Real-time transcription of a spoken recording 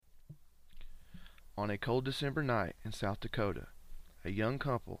On a cold December night in South Dakota, a young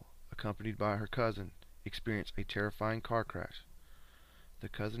couple, accompanied by her cousin, experience a terrifying car crash. The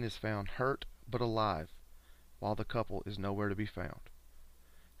cousin is found hurt but alive, while the couple is nowhere to be found.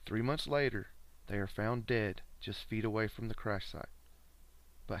 3 months later, they are found dead just feet away from the crash site.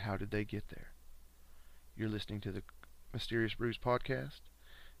 But how did they get there? You're listening to the Mysterious Brews podcast,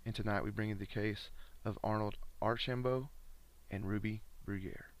 and tonight we bring you the case of Arnold Archambault and Ruby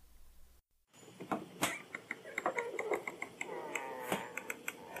Bruyere.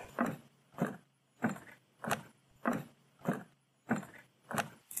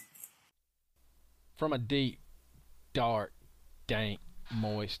 From a deep, dark, dank,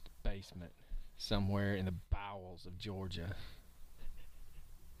 moist basement somewhere in the bowels of Georgia,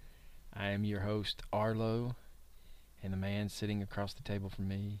 I am your host, Arlo, and the man sitting across the table from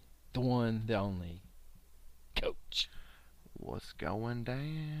me, the one, the only, Coach. What's going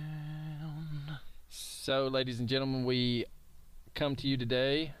down? So, ladies and gentlemen, we come to you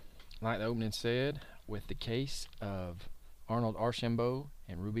today, like the opening said, with the case of Arnold Archambault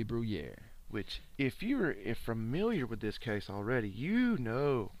and Ruby Bruyere. Which, if you're familiar with this case already, you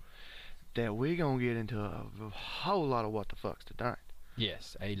know that we're going to get into a whole lot of what the fucks tonight.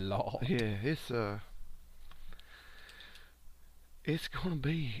 Yes, a lot. Yeah, it's going to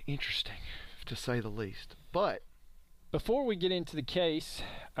be interesting, to say the least. But before we get into the case,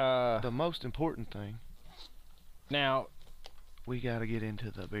 the most important thing, now, we got to get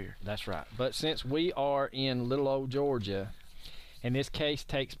into the beer. That's right. But since we are in little old Georgia, and this case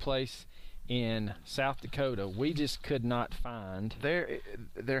takes place in South Dakota, we just could not find.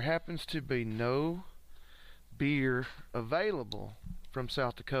 There happens to be no beer available from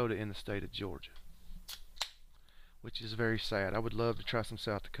South Dakota in the state of Georgia, which is very sad. I would love to try some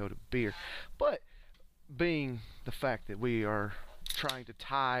South Dakota beer, but being the fact that we are trying to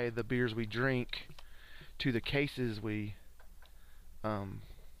tie the beers we drink to the cases we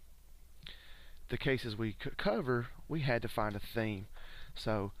cover, we had to find a theme.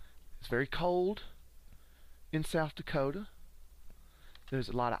 So it's very cold in South Dakota. There's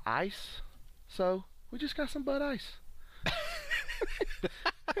a lot of ice, so we just got some Bud Ice.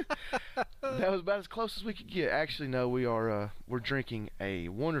 That was about as close as we could get. Actually, no, we're drinking a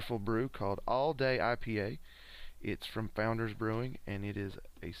wonderful brew called All Day IPA. It's from Founders Brewing, and it is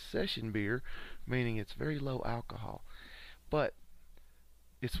a session beer, meaning it's very low alcohol. But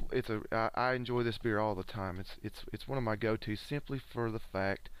I enjoy this beer all the time. It's one of my go-tos, simply for the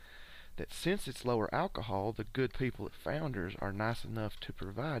fact that since it's lower alcohol, the good people at Founders are nice enough to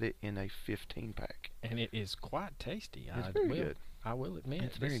provide it in a 15-pack. And it is quite tasty. It's very good. I will admit.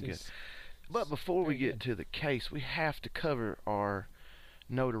 It's very good. But before we get to the case, we have to cover our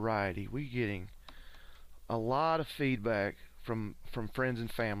notoriety. We're getting a lot of feedback from friends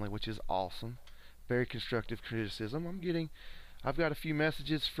and family, which is awesome. Very constructive criticism. I've got a few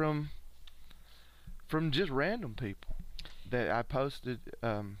messages from just random people that I posted,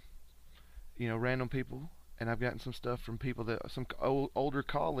 random people, and I've gotten some stuff from people some older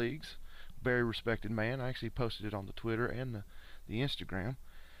colleagues, very respected man. I actually posted it on the Twitter and the Instagram.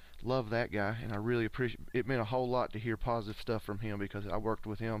 Love that guy, and I really appreciate it. Meant a whole lot to hear positive stuff from him, because I worked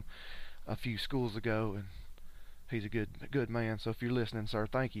with him a few schools ago, and he's a good man. So if you're listening, sir,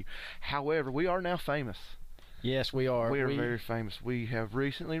 thank you. However, we are now famous. Yes, we are. We are very famous. We have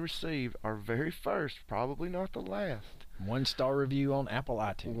recently received our very first, probably not the last, 1-star review on Apple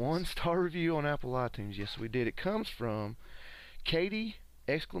iTunes. 1-star review on Apple iTunes. Yes, we did. It comes from Katie !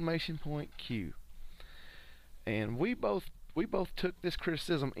 Q. And we both took this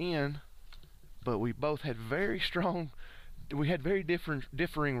criticism in, but we both had very differing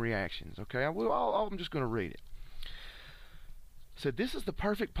reactions. Okay, I'm just going to read it. Said, this is the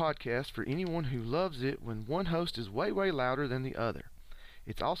perfect podcast for anyone who loves it when one host is way louder than the other.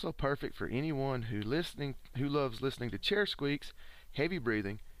 It's also perfect for anyone who loves listening to chair squeaks, heavy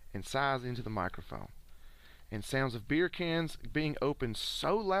breathing, and sighs into the microphone, and sounds of beer cans being opened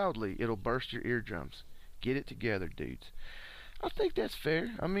so loudly it'll burst your eardrums. Get it together, dudes. I think that's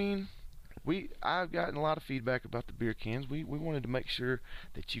fair. I mean, I've gotten a lot of feedback about the beer cans. We wanted to make sure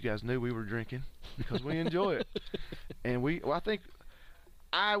that you guys knew we were drinking, because we enjoy it. And I think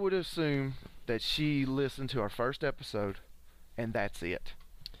I would assume that she listened to our first episode, and that's it.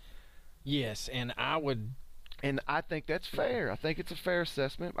 Yes, and I think that's fair. I think it's a fair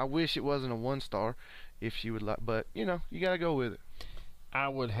assessment. I wish it wasn't a 1-star, if she would like, but you gotta go with it. I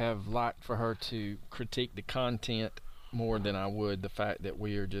would have liked for her to critique the content more than I would the fact that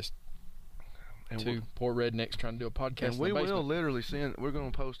we are just two poor rednecks trying to do a podcast. And we will literally we're going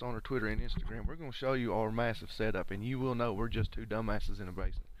to post on our Twitter and Instagram. We're going to show you our massive setup, and you will know we're just two dumbasses in a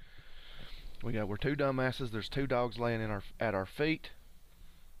basement. We're two dumbasses. There's two dogs laying at our feet.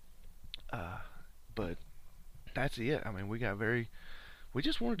 But that's it. I mean, we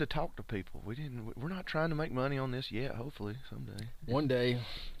just wanted to talk to people. We're not trying to make money on this yet. Hopefully someday. One day.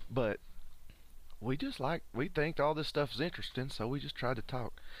 But we think all this stuff is interesting, so we just try to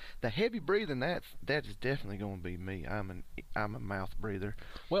talk. The heavy breathing, that is definitely going to be me. I'm a mouth breather.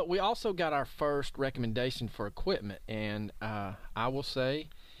 Well, we also got our first recommendation for equipment, and I will say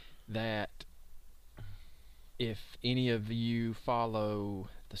that if any of you follow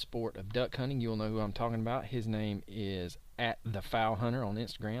the sport of duck hunting, you'll know who I'm talking about. His name is @TheFowlHunter on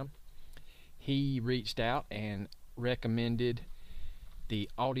Instagram. He reached out and recommended the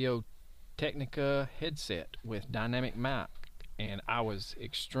Audio Technica headset with dynamic mic, and I was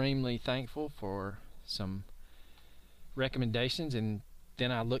extremely thankful for some recommendations. And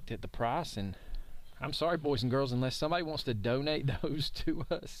then I looked at the price, and I'm sorry, boys and girls, unless somebody wants to donate those to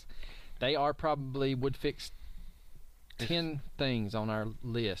us, they are probably would fix 10 things on our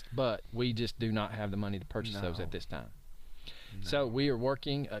list, but we just do not have the money to purchase those at this time. No. So we are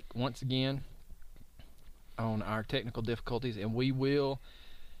working once again on our technical difficulties, and we will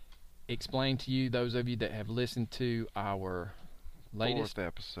explain to you, those of you that have listened to our latest fourth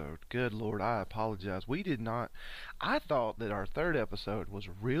episode. Good Lord, I apologize. I thought that our third episode was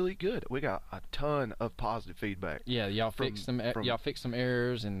really good. We got a ton of positive feedback. Yeah, y'all fixed some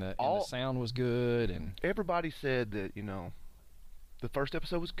errors, and the sound was good, and everybody said that, the first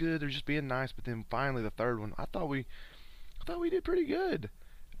episode was good. They're just being nice, but then finally the third one, I thought we did pretty good.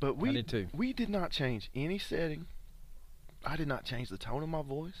 But I did too. We did not change any setting. I did not change the tone of my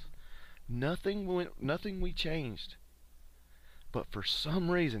voice. Nothing we changed. But for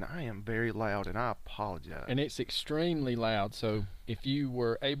some reason, I am very loud, and I apologize. And it's extremely loud, so if you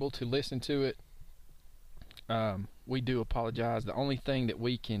were able to listen to it, we do apologize. The only thing that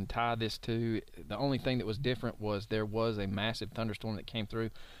we can tie this to, the only thing that was different was there was a massive thunderstorm that came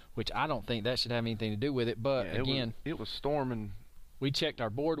through, which I don't think that should have anything to do with it. But yeah, it was storming. We checked our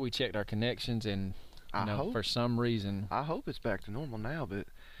board, we checked our connections, and for some reason, I hope it's back to normal now. But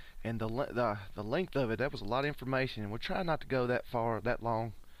the length of it, that was a lot of information, and we're trying not to go that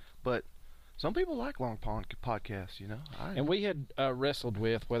long. But some people like long podcasts, And we had wrestled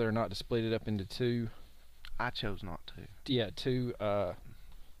with whether or not to split it up into two. I chose not to. Yeah, two.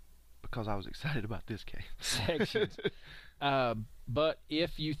 Because I was excited about this case. Sections. But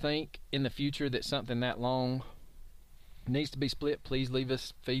if you think in the future that something that long needs to be split, please leave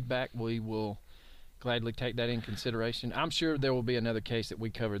us feedback. We will gladly take that in consideration. I'm sure there will be another case that we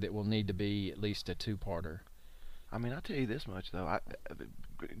cover that will need to be at least a two-parter. I mean, I'll tell you this much, though.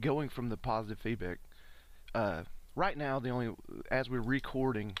 Going from the positive feedback, right now, as we're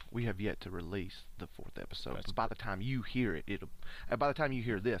recording, we have yet to release the fourth episode. But by the time you hear it, by the time you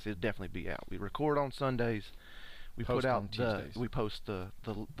hear this, it'll definitely be out. We record on Sundays. We post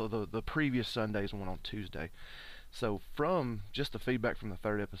the previous Sunday's one on Tuesday. So from just the feedback from the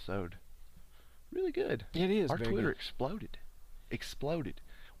third episode, really good. It is. Our Twitter exploded.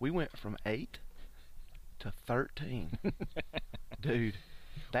 We went from 8 to 13. Dude.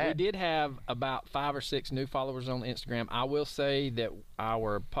 We did have about 5 or 6 new followers on Instagram. I will say that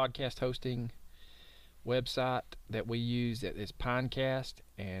our podcast hosting website that we use is Pinecast,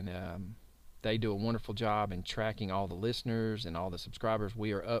 and they do a wonderful job in tracking all the listeners and all the subscribers.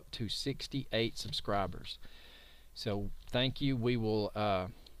 We are up to 68 subscribers. So thank you. We will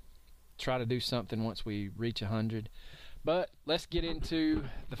try to do something once we reach 100. But let's get into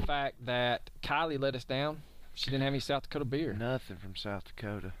the fact that Kylie let us down. She didn't have any South Dakota beer. Nothing from South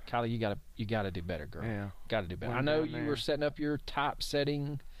Dakota. Kylie, you gotta do better, girl. Yeah, gotta do better. I know you were setting up your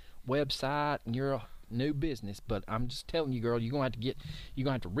typesetting website and you're a new business, but I'm just telling you, girl, you're gonna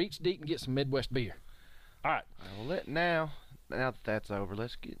have to reach deep and get some Midwest beer. All right. Well, now that that's over,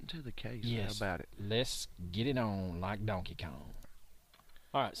 let's get into the case. Yes. How about it? Let's get it on like Donkey Kong.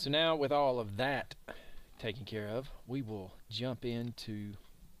 All right. So now with all of that taken care of, we will jump into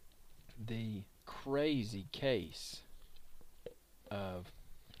the crazy case of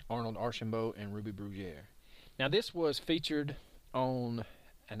Arnold Archambault and Ruby Brugere. Now, this was featured on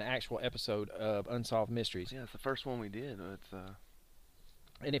an actual episode of Unsolved Mysteries. Yeah, it's the first one we did.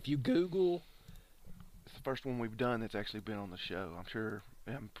 And if you Google, it's the first one we've done that's actually been on the show. I'm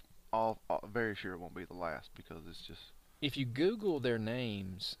very sure it won't be the last, because it's just. If you Google their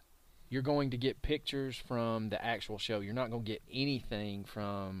names, you're going to get pictures from the actual show. You're not going to get anything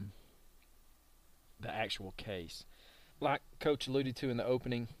from the actual case. Like Coach alluded to in the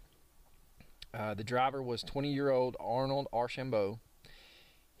opening, the driver was 20-year-old Arnold Archambault.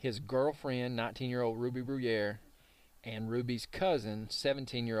 His girlfriend, 19-year-old Ruby Brugere, and Ruby's cousin,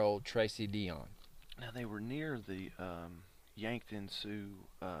 17-year-old Tracy Dion. Now they were near the Yankton Sioux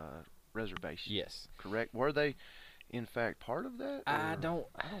reservation. Yes. Correct. Were they, in fact, part of that? I don't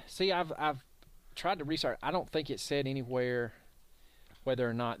see. I've tried to research. I don't think it said anywhere whether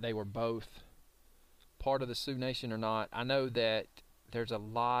or not they were both part of the Sioux Nation or not. I know that there's a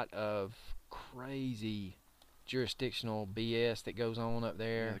lot of crazy jurisdictional BS that goes on up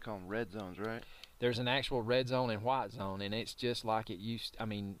there. Yeah, they call them red zones, right? There's an actual red zone and white zone, and it's just like it used. I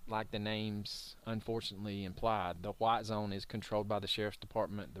mean, like the names unfortunately implied. The white zone is controlled by the sheriff's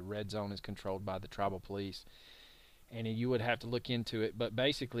department. The red zone is controlled by the tribal police. And you would have to look into it. But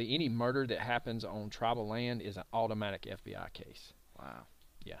basically, any murder that happens on tribal land is an automatic FBI case. Wow.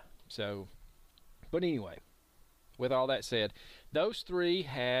 Yeah. So, but anyway, with all that said, those three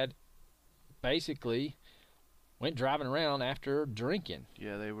had basically went driving around after drinking.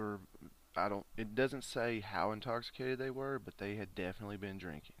 Yeah, they were. It doesn't say how intoxicated they were, but they had definitely been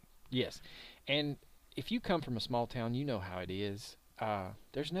drinking. Yes. And if you come from a small town, you know how it is.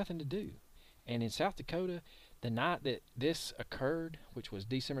 There's nothing to do. And in South Dakota, the night that this occurred, which was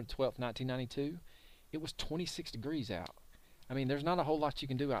December 12th, 1992, it was 26 degrees out. I mean, there's not a whole lot you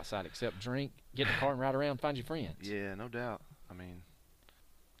can do outside except drink, get in the car and ride around, find your friends. Yeah, no doubt. I mean,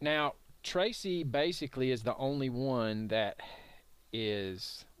 now, Tracy basically is the only one that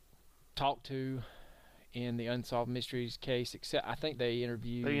is talked to in the Unsolved Mysteries case, except I think they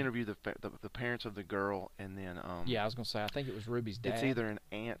interviewed the parents of the girl, and then yeah, I was gonna say I think it was Ruby's dad. It's either an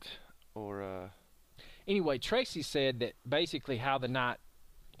aunt or Anyway, Tracy said that basically how the night,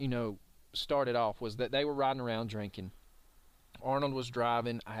 started off was that they were riding around drinking. Arnold was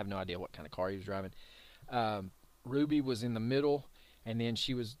driving. I have no idea what kind of car he was driving. Ruby was in the middle, and then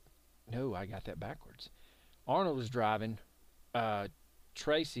she was. No, I got that backwards. Arnold was driving.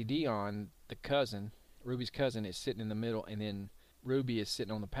 Tracy Dion, the cousin, Ruby's cousin, is sitting in the middle, and then Ruby is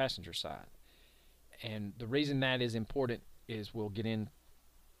sitting on the passenger side. And the reason that is important is we'll get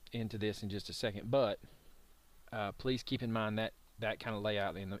into this in just a second, but please keep in mind that kind of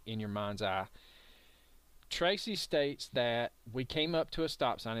layout in your mind's eye. Tracy states that we came up to a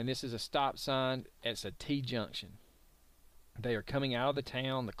stop sign, and this is a stop sign. It's a T-junction. They are coming out of the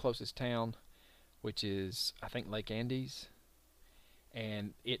town, the closest town, which is, I think, Lake Andes,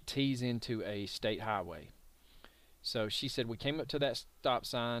 and it tees into a state highway. So she said we came up to that stop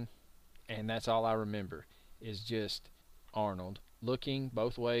sign, and that's all I remember is just Arnold looking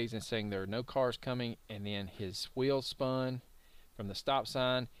both ways and saying there are no cars coming, and then his wheels spun from the stop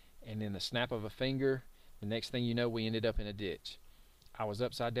sign, and then the snap of a finger, the next thing you know, we ended up in a ditch. I was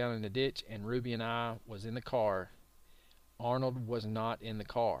upside down in the ditch, and Ruby and I was in the car. Arnold was not in the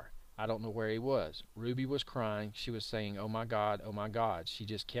car. I don't know where he was. Ruby was crying. She was saying, "Oh my God, oh my God." She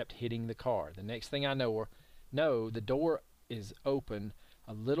just kept hitting the car. The next thing I know, the door is open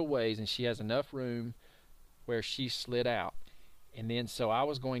a little ways, and she has enough room where she slid out. And then so I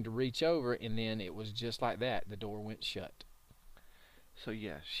was going to reach over, and then it was just like that. The door went shut. So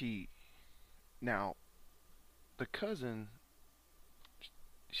yeah, now the cousin,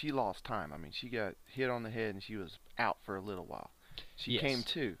 she lost time. I mean, she got hit on the head and she was out for a little while. She came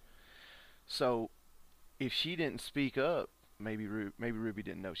to. So if she didn't speak up, maybe Ruby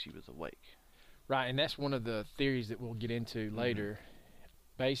didn't know she was awake. Right, and that's one of the theories that we'll get into later.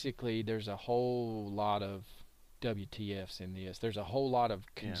 Basically, there's a whole lot of WTFs in this. There's a whole lot of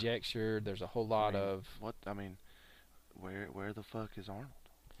conjecture. Yeah. There's a whole lot of where the fuck is Arnold?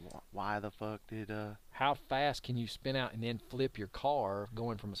 Why the fuck did How fast can you spin out and then flip your car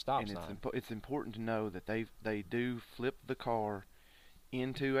going from a stop sign? It's important to know that they do flip the car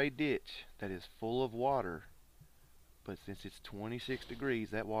into a ditch that is full of water, but since it's 26 degrees,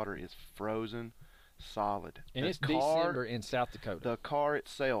 that water is frozen solid. And it's December in South Dakota. The car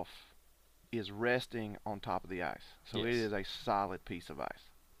itself is resting on top of the ice, so it is a solid piece of ice.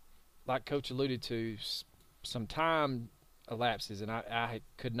 Like Coach alluded to, some time elapses, and I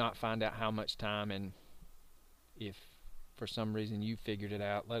could not find out how much time, and if for some reason you figured it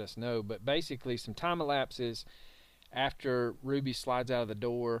out, let us know. But basically, some time elapses after Ruby slides out of the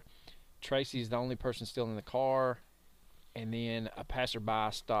door. Tracy's the only person still in the car, and then a passerby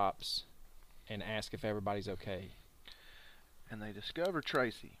stops and asks if everybody's okay. And they discover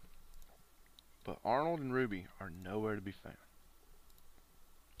Tracy, but Arnold and Ruby are nowhere to be found.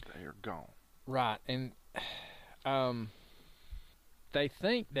 They are gone. Right, and they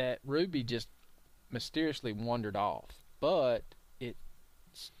think that Ruby just mysteriously wandered off, but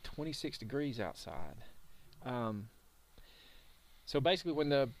it's 26 degrees outside. So basically, when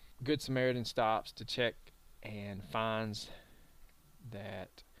the Good Samaritan stops to check and finds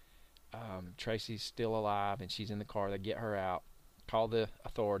that Tracy's still alive and she's in the car. They get her out, call the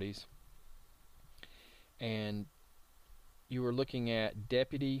authorities, and you were looking at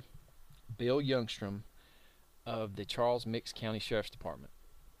Deputy Bill Youngstrom of the Charles Mix County Sheriff's Department,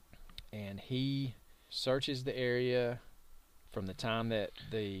 and he searches the area from the time that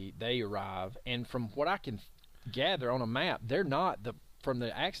they arrive. And from what I can gather on a map, they're not from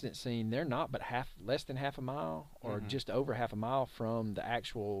the accident scene. They're not but less than half a mile, or just over half a mile from the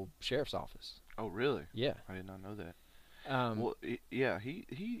actual sheriff's office. Oh, really? Yeah, I did not know that. Well, yeah,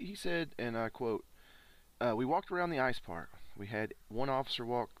 he said, and I quote, "We walked around the ice park. We had one officer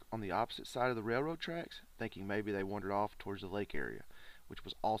walk on the opposite side of the railroad tracks, thinking maybe they wandered off towards the lake area, which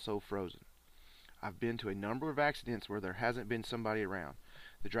was also frozen. I've been to a number of accidents where there hasn't been somebody around.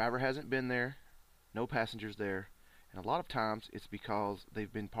 The driver hasn't been there, no passengers there, and a lot of times it's because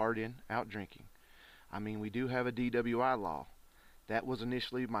they've been partying, out drinking. I mean, we do have a DWI law. That was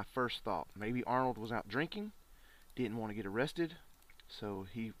initially my first thought. Maybe Arnold was out drinking, didn't want to get arrested, so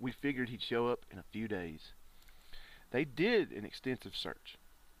we figured he'd show up in a few days." They did an extensive search.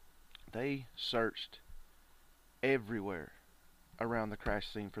 They searched everywhere around the crash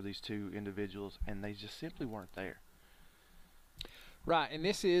scene for these two individuals, and they just simply weren't there. Right, and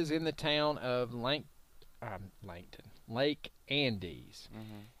this is in the town of Lake Andes.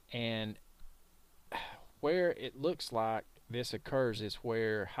 And where it looks like this occurs is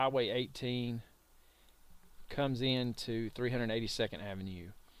where Highway 18 comes into 382nd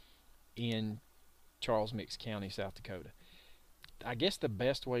Avenue in Charles Mix County, South Dakota. I guess the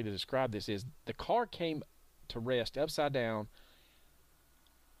best way to describe this is the car came to rest upside down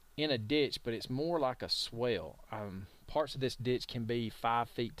in a ditch, but it's more like a swell. Parts of this ditch can be 5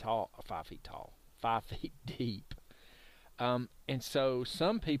 feet deep. And so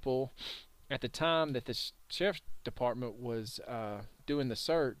some people, at the time that the sheriff's department was doing the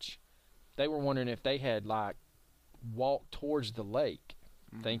search, they were wondering if they had like walked towards the lake,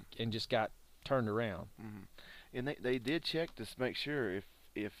 and just got turned around. And they did check to make sure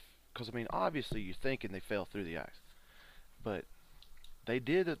if because I mean, obviously you're thinking they fell through the ice, but they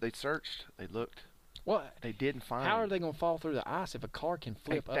did it. They searched, they looked. Well, they didn't find. How are they going to fall through the ice if a car can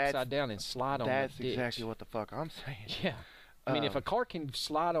flip upside down and slide on the ditch? That's exactly what the fuck I'm saying. Yeah. I mean, if a car can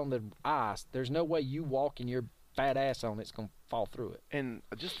slide on the ice, there's no way you walking your fat ass on it's going to fall through it. And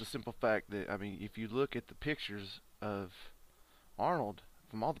just the simple fact that, I mean, if you look at the pictures of Arnold,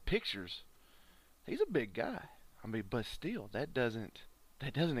 from all the pictures, he's a big guy. I mean, but still, that doesn't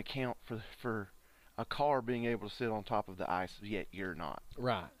account for a car being able to sit on top of the ice, yet you're not.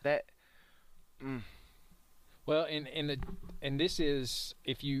 Right. That. Well, and this is,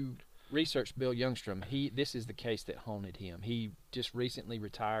 if you research Bill Youngstrom, this is the case that haunted him. He just recently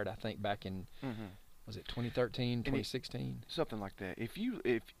retired, I think, back in was it 2013, 2016, something like that. If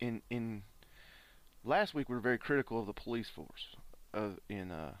in last week we were very critical of the police force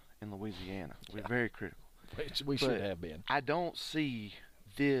in Louisiana. We're very critical. Which we should have been. I don't see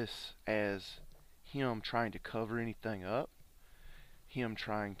this as him trying to cover anything up, him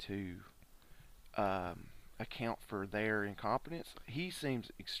trying to account for their incompetence. He seems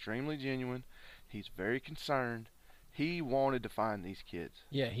extremely genuine. He's very concerned. He wanted to find these kids.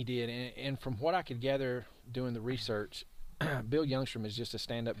 Yeah, he did. And from what I could gather doing the research, Bill Youngstrom is just a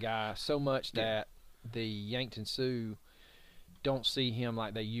stand-up guy, so much that the Yankton Sioux don't see him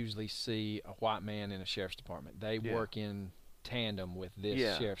like they usually see a white man in a sheriff's department. They work in tandem with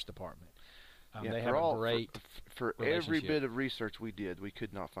this sheriff's department. They have a great for every bit of research we did, we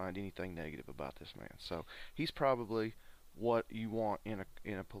could not find anything negative about this man. So he's probably what you want in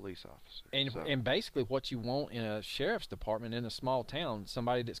a police officer. And basically what you want in a sheriff's department in a small town,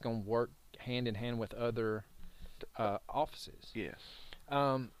 somebody that's going to work hand in hand with other offices. Yes.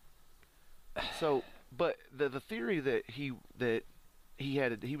 So, but the theory that he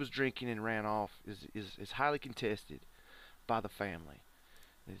was drinking and ran off is highly contested by the family.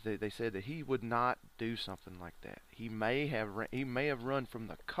 They said that he would not do something like that. He may have run from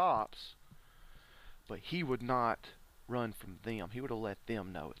the cops, but he would not run from them. He would have let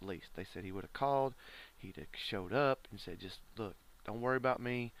them know at least. They said he would have called, he'd have showed up and said, just look, don't worry about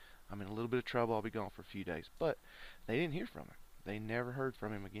me. I'm in a little bit of trouble. I'll be gone for a few days. But they didn't hear from him. They never heard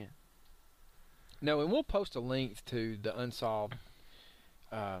from him again. No, and we'll post a link to the Unsolved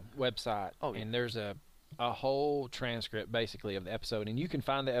website. Oh, yeah. And there's a whole transcript basically of the episode, and you can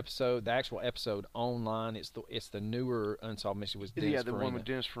find the actual episode online. It's the newer Unsolved Mystery with Dennis Farina. One with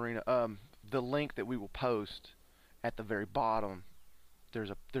Dennis Farina. The link that we will post at the very bottom,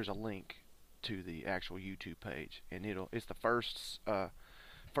 there's a link to the actual YouTube page, and it's the first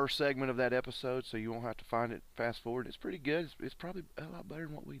first segment of that episode, so you won't have to find it fast forward. It's pretty good. It's probably a lot better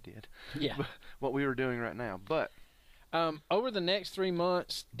than what we did. Yeah. What we were doing right now. But over the next 3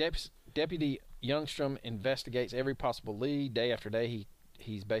 months, Deputy Youngstrom investigates every possible lead. Day after day,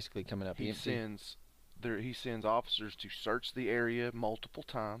 he's basically coming up he empty. sends officers to search the area multiple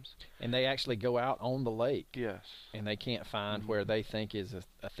times. And they actually go out on the lake. Yes. And they can't find where they think is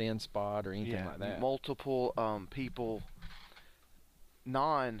a thin spot or anything like that. Multiple people,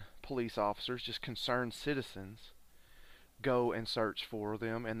 non-police officers, just concerned citizens, go and search for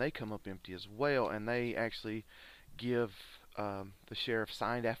them, and they come up empty as well. And they actually give the sheriff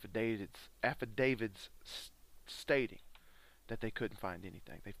signed affidavits stating that they couldn't find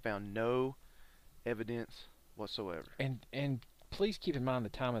anything. They found no evidence whatsoever. And please keep in mind the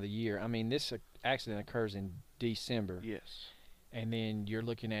time of the year. I mean, this accident occurs in December. Yes. And then you're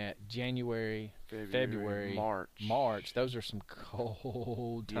looking at January, February, March. Those are some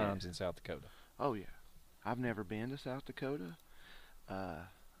cold times in South Dakota. Oh yeah, I've never been to South Dakota.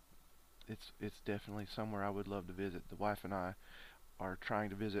 It's definitely somewhere I would love to visit. The wife and I are trying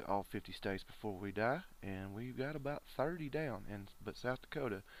to visit all 50 states before we die, and we've got about 30 down. But South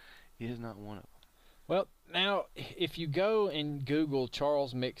Dakota is not one of them. Well, now if you go and Google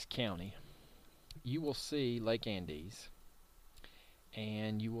Charles Mix County, you will see Lake Andes,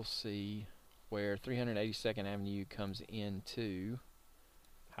 and you will see where 382nd Avenue comes into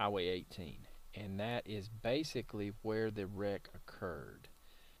Highway 18, and that is basically where the wreck occurred.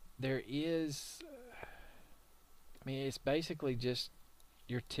 There is, I mean, it's basically just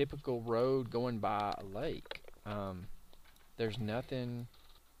your typical road going by a lake. There's nothing,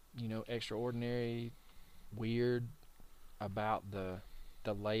 extraordinary, weird about the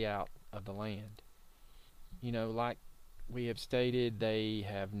layout of the land. Like we have stated, they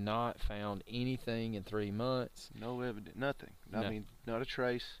have not found anything in 3 months. No evidence, nothing. I mean, not a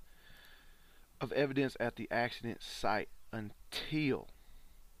trace of evidence at the accident site until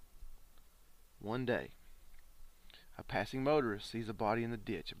one day a passing motorist sees a body in the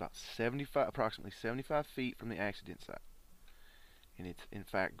ditch approximately 75 feet from the accident site. And it's in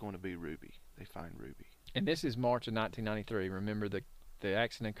fact going to be Ruby. They find Ruby. And this is March of 1993. Remember, the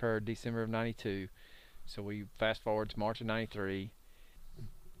accident occurred December of 92. So we fast forward to March of 93.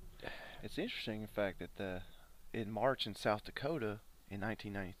 It's interesting, in fact, that in March in South Dakota in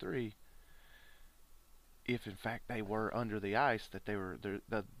 1993, if in fact they were under the ice, that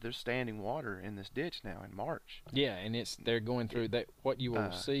there's standing water in this ditch now in March. Yeah, and they're going through that. What you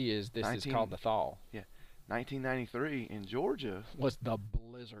will see is this is called the thaw. Yeah, 1993 in Georgia was the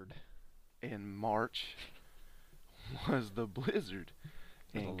blizzard. In March was the blizzard.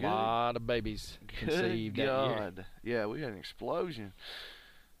 And a lot of babies conceived that year. Yeah, we had an explosion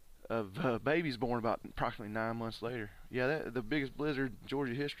of babies born about approximately 9 months later. Yeah, the biggest blizzard in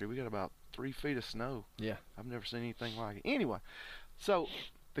Georgia history. We got about 3 feet of snow. Yeah. I've never seen anything like it. Anyway, so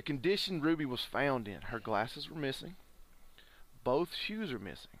the condition Ruby was found in, her glasses were missing, both shoes are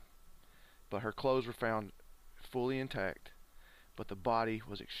missing, but her clothes were found fully intact, but the body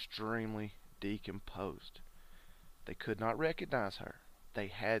was extremely decomposed. They could not recognize her. They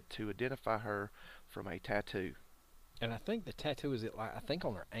had to identify her from a tattoo. And I think the tattoo is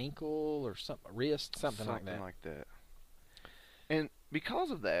on her ankle or something, wrist, something like that. And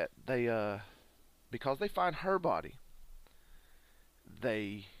because of that, because they find her body,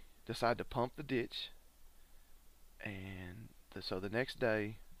 they decide to pump the ditch. And so the next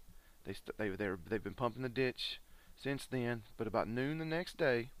day, they've been pumping the ditch since then. But about noon the next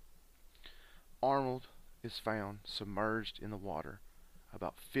day, Arnold is found submerged in the water,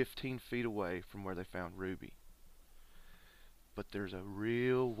 about 15 feet away from where they found Ruby. But there's a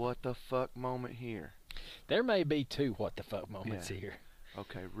real what the fuck moment here. There may be 2 what the fuck moments here.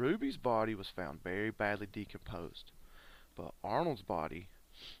 Okay, Ruby's body was found very badly decomposed, but Arnold's body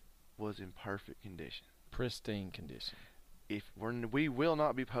was in perfect condition. Pristine condition. We will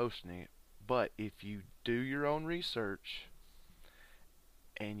not be posting it, but if you do your own research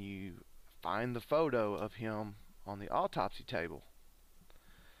and you find the photo of him on the autopsy table,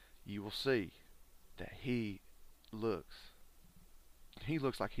 you will see that he looks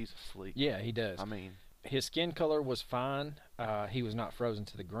like he's asleep. Yeah, he does. I mean, his skin color was fine. He was not frozen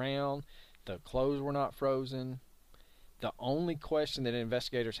to the ground. The clothes were not frozen. The only question that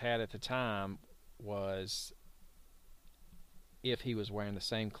investigators had at the time was if he was wearing the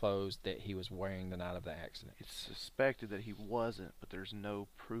same clothes that he was wearing the night of the accident. It's suspected that he wasn't, but there's no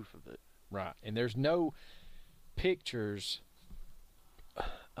proof of it. Right. And there's no pictures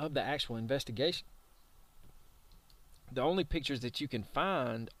of the actual investigation. The only pictures that you can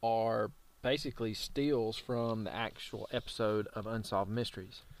find are basically steals from the actual episode of Unsolved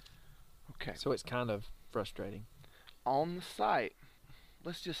Mysteries. Okay. So it's kind of frustrating. On the site,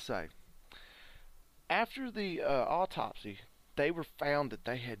 let's just say, after the autopsy, they were found that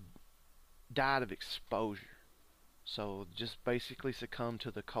they had died of exposure. So just basically succumbed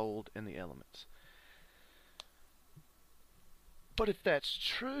to the cold and the elements. But if that's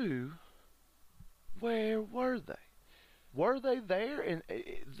true, where were they? Were they there? And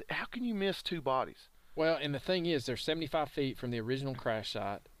how can you miss two bodies? Well, and the thing is, they're 75 feet from the original crash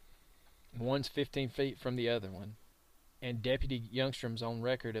site. One's 15 feet from the other one. And Deputy Youngstrom's on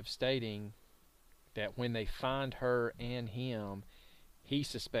record of stating that when they find her and him, he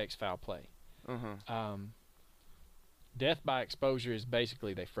suspects foul play. Uh-huh. Death by exposure is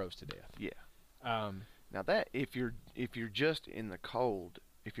basically they froze to death. Yeah. Now that if you're just in the cold,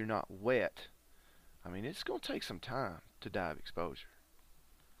 if you're not wet, I mean it's going to take some time to die of exposure.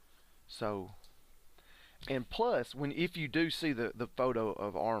 So, and plus, if you do see the photo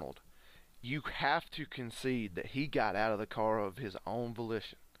of Arnold, you have to concede that he got out of the car of his own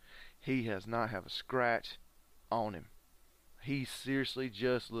volition. He has not have a scratch on him. He seriously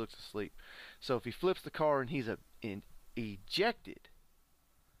just looks asleep. So if he flips the car and he's ejected,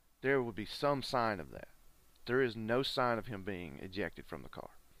 there would be some sign of that. There is no sign of him being ejected from the car.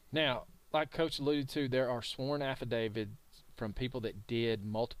 Now, like Coach alluded to, there are sworn affidavits from people that did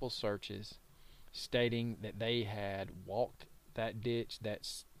multiple searches stating that they had walked that ditch,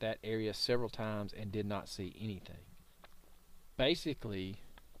 that area several times and did not see anything. Basically,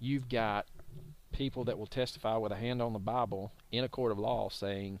 you've got people that will testify with a hand on the Bible in a court of law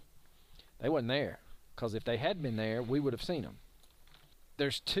saying they wasn't there, because if they had been there, we would have seen them.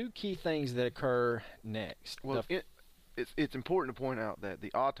 There's two key things that occur next. Well, it's important to point out that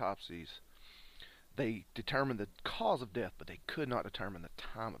the autopsies, they determined the cause of death, but they could not determine the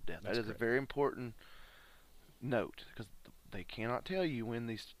time of death. That's that is correct. a very important note, because they cannot tell you when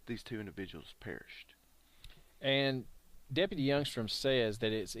these two individuals perished. And Deputy Youngstrom says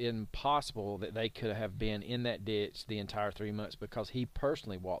that it's impossible that they could have been in that ditch the entire 3 months, because he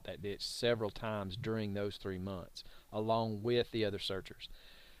personally walked that ditch several times during those 3 months, along with the other searchers.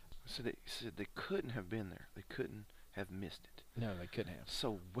 So they said they couldn't have been there. They couldn't have missed it. No, they couldn't have.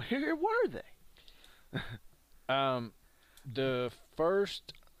 So where were they? The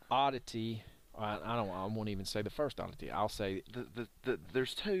first oddity, I won't even say the first oddity. I'll say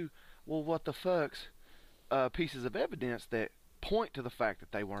There's two, well, what the fuck's pieces of evidence that point to the fact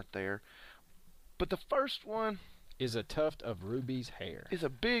that they weren't there. But the first one is a tuft of Ruby's hair. is a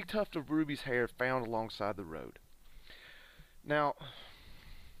big tuft of Ruby's hair found alongside the road. Now,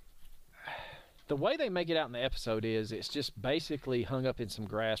 the way they make it out in the episode is it's just basically hung up in some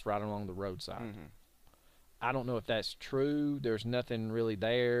grass right along the roadside. mm-hmm. I don't know if that's true. There's nothing really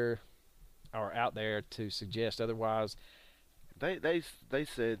there or out there to suggest otherwise. They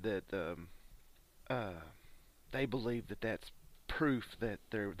said that they believe that that's proof that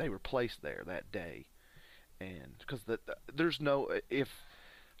they were placed there that day, and because there's no, if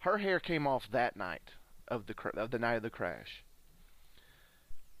her hair came off that night of the night of the crash,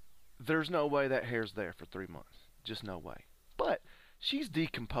 there's no way that hair's there for 3 months. Just no way. But she's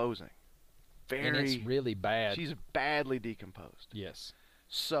decomposing. And it's really bad. She's badly decomposed. Yes.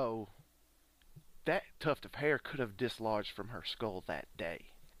 So that tuft of hair could have dislodged from her skull that day.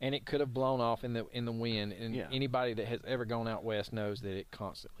 And it could have blown off in the wind. And Yeah. anybody that has ever gone out west knows that it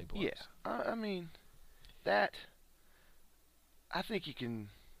constantly blows. Yeah. I mean, that, I think you can.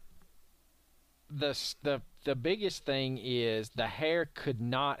 The biggest thing is the hair could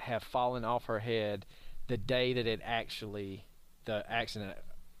not have fallen off her head the day that the accident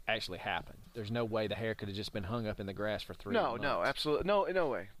actually happened. There's no way the hair could have just been hung up in the grass for 3 months. No, absolutely, no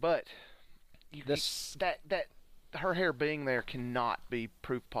way. But that her hair being there cannot be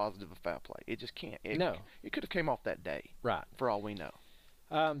proof positive of foul play. It just can't. No. It could have came off that day. Right. For all we know.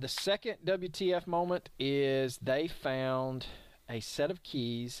 The second WTF moment is they found a set of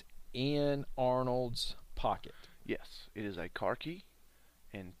keys in Arnold's pocket. Yes, it is a car key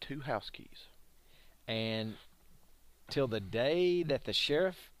and 2 house keys. And till the day that the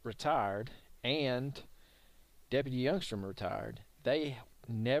sheriff retired and Deputy Youngstrom retired, they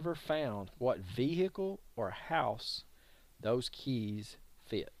never found what vehicle or house those keys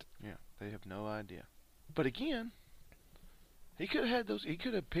fit. Yeah, they have no idea. But again, he could have had those. He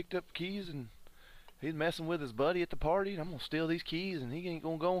could have picked up keys and he's messing with his buddy at the party. And I'm gonna steal these keys, and he ain't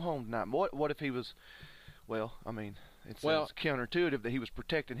gonna go home tonight. What if he was? Well, I mean, it sounds counterintuitive that he was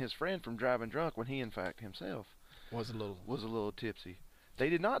protecting his friend from driving drunk when he, in fact, himself Was a little tipsy. They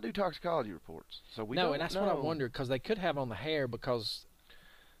did not do toxicology reports, so we don't know. And that's what I wondered, because they could have on the hair, because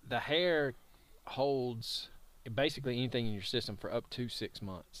the hair holds basically anything in your system for up to 6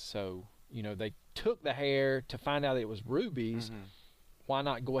 months. So, they took the hair to find out it was Ruby's. Mm-hmm. Why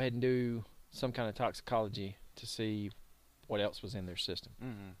not go ahead and do some kind of toxicology to see what else was in their system?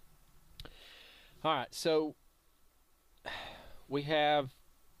 Mm-hmm. All right, so we have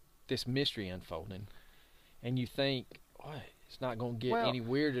this mystery unfolding, and you think, what? It's not going to get any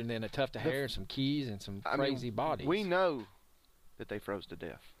weirder than a tuft of hair and some keys and some crazy bodies. We know that they froze to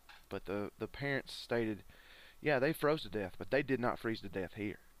death, but the parents stated, yeah, they froze to death, but they did not freeze to death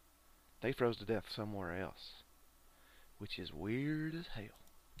here. They froze to death somewhere else, which is weird as hell.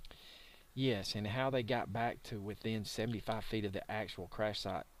 Yes, and how they got back to within 75 feet of the actual crash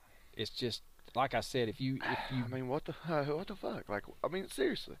site, it's just, like I said, if you I mean, what the fuck? Like, I mean,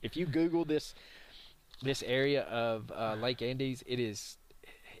 seriously. If you Google this area of Lake Andes,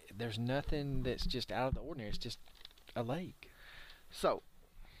 there's nothing that's just out of the ordinary. It's just a lake. So,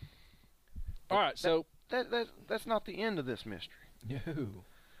 all right. So that's not the end of this mystery. No.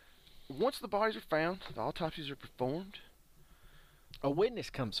 Once the bodies are found, the autopsies are performed. A witness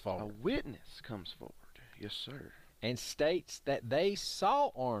comes forward. A witness comes forward. Yes, sir. And states that they saw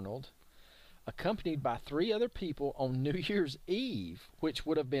Arnold accompanied by 3 other people on New Year's Eve, which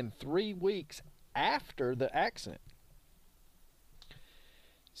would have been 3 weeks after the accident.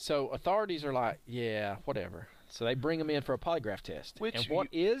 So authorities are like, yeah, whatever. So they bring him in for a polygraph test.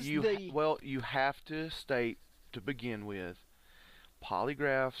 You have to state to begin with,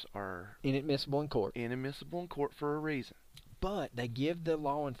 polygraphs are inadmissible in court. Inadmissible in court for a reason. But they give the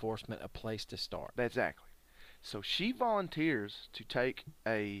law enforcement a place to start. Exactly. So she volunteers to take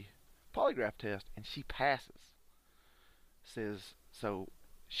a polygraph test, and she passes. Says, so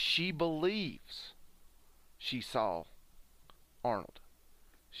she believes she saw Arnold.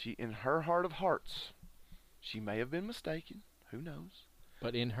 She, in her heart of hearts, she may have been mistaken. Who knows?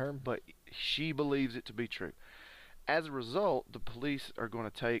 But she believes it to be true. As a result, the police are going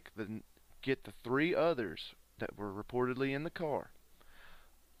to get the 3 others that were reportedly in the car.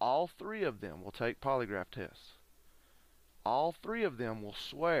 All 3 of them will take polygraph tests. All 3 of them will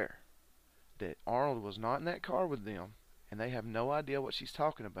swear that Arnold was not in that car with them, and they have no idea what she's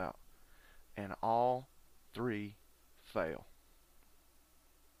talking about. And all 3 fail.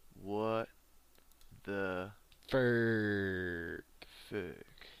 What the fuck?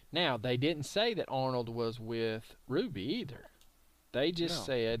 Now, they didn't say that Arnold was with Ruby either. They just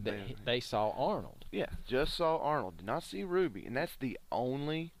said that they saw Arnold. Yeah, just saw Arnold. Did not see Ruby. And that is the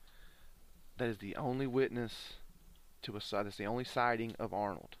only witness to a site. That's the only sighting of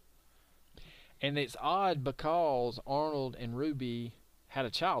Arnold. And it's odd because Arnold and Ruby had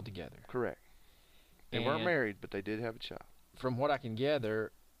a child together. Correct. They weren't married, but they did have a child. From what I can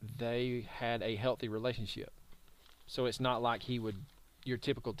gather, they had a healthy relationship. So it's not like your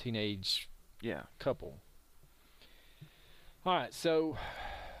typical teenage couple. All right, so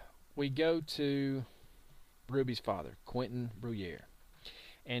we go to Ruby's father, Quentin Bruyere.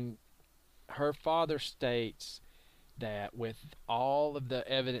 And her father states that with all of the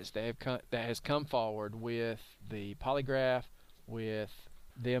evidence that has come forward with the polygraph, with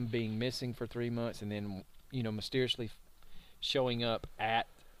them being missing for 3 months, and then mysteriously showing up at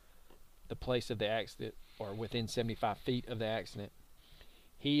the place of the accident or within 75 feet of the accident,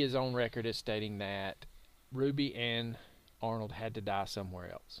 he is on record as stating that Ruby and Arnold had to die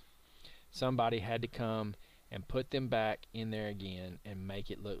somewhere else. Somebody had to come and put them back in there again and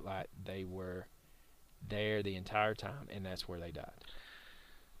make it look like they were there the entire time, and that's where they died.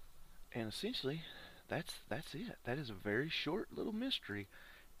 And essentially, that's it. That is a very short little mystery,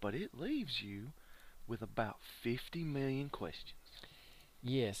 but it leaves you with about 50 million questions.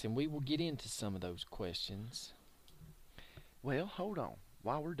 Yes, and we will get into some of those questions. Well, hold on.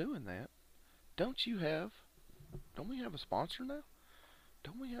 While we're doing that, don't we have a sponsor now?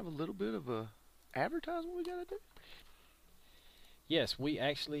 Don't we have a little bit of a advertisement we gotta do? Yes, we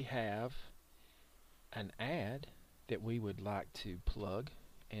actually have an ad that we would like to plug,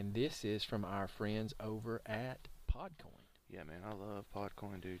 and this is from our friends over at Podcoin. Yeah, man, I love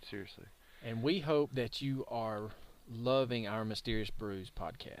Podcoin, dude, seriously. And we hope that you are loving our Mysterious Brews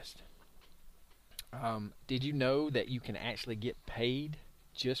podcast. Did you know that you can actually get paid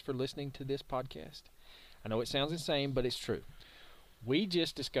just for listening to this podcast? I know it sounds insane, but it's true. We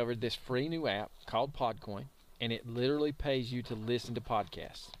just discovered this free new app called Podcoin, and it literally pays you to listen to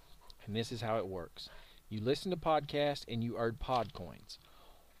podcasts. And this is how it works. You listen to podcasts and you earn Podcoins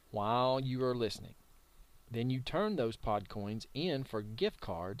while you are listening. Then you turn those Podcoins in for gift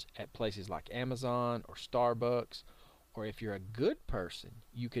cards at places like Amazon or Starbucks, or if you're a good person,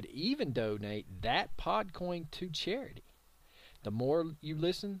 you could even donate that Podcoin to charity. The more you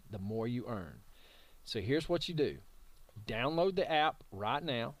listen, the more you earn. So here's what you do. Download the app right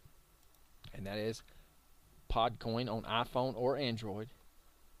now, and that is Podcoin on iPhone or Android.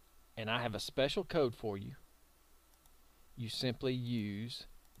 And I have a special code for you. You simply use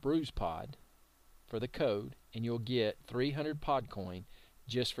BruisePod for the code, and you'll get 300 Podcoin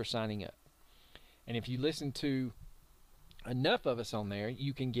just for signing up. And if you listen to enough of us on there,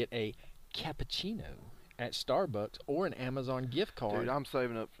 you can get a cappuccino at Starbucks or an Amazon gift card. Dude, I'm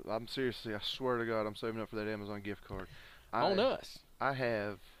saving up. I'm seriously, I swear to God, I'm saving up for that Amazon gift card. On us. I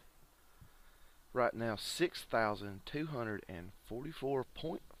have right now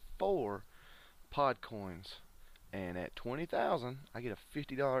 6,244.4 pod coins, and at 20,000, I get a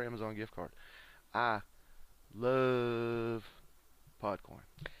 $50 Amazon gift card. I love Podcoin.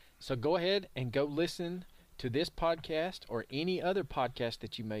 So go ahead and go listen to this podcast or any other podcast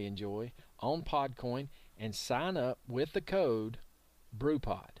that you may enjoy on Podcoin and sign up with the code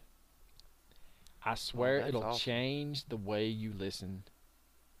BrewPod. I swear it'll awesome. change the way you listen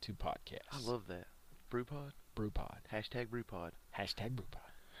to podcasts. I love that. Brewpod? BrewPod. Hashtag Brewpod. Hashtag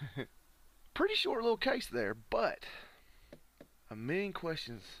BrewPod. Pretty short little case there, but a million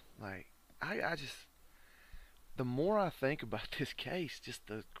questions. Like, I just, the more I think about this case, just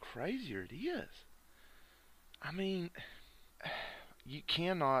the crazier it is. I mean, you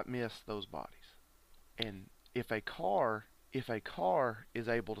cannot miss those bodies. And if a car is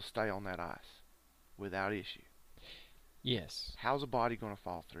able to stay on that ice without issue, Yes. how's a body going to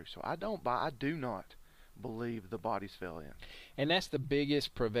fall through? So I do not believe the bodies fell in. And that's the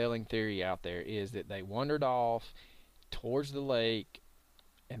biggest prevailing theory out there, is that they wandered off towards the lake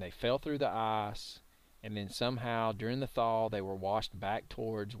and they fell through the ice, and then somehow during the thaw they were washed back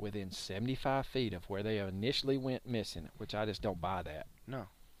towards within 75 feet of where they initially went missing, which I just don't buy that. No.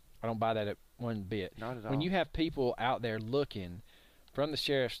 I don't buy that at one bit. Not at all. When you have people out there looking from the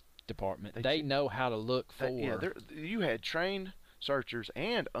sheriff's department, they know how to look for. You had trained searchers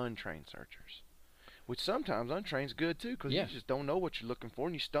and untrained searchers, which sometimes untrained's good too, because you just don't know what you're looking for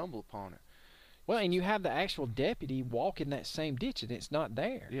and you stumble upon it. Well, and you have the actual deputy walk in that same ditch and it's not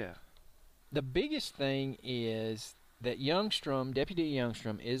there. Yeah. The biggest thing is that Deputy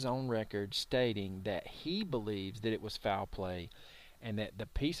Youngstrom is on record stating that he believes that it was foul play and that the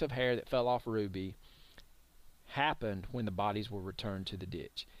piece of hair that fell off Ruby happened when the bodies were returned to the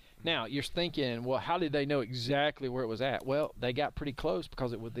ditch. Now, you're thinking, well, how did they know exactly where it was at? Well, they got pretty close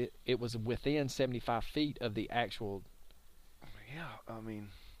because it was within 75 feet of the actual... Yeah, I mean...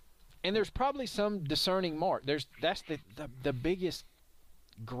 And there's probably some discerning mark. That's the biggest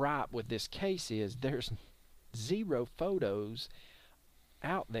gripe with this case is there's zero photos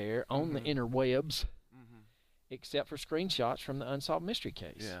out there on the interwebs except for screenshots from the Unsolved Mystery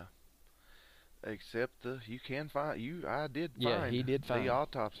case. Yeah. Except he did find he did find the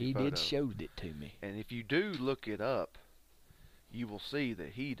autopsy He photo. did show it to me. And if you do look it up, you will see that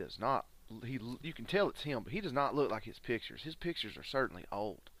he does not. You can tell it's him, but he does not look like his pictures. His pictures are certainly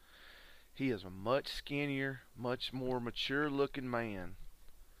old. He is a much skinnier, much more mature-looking man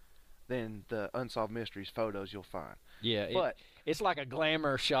than the Unsolved Mysteries photos you'll find. Yeah, but it's like a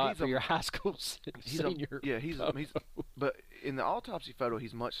glamour shot for your high school senior. But in the autopsy photo,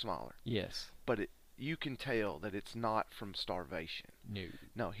 he's much smaller. Yes. But you can tell that it's not from starvation.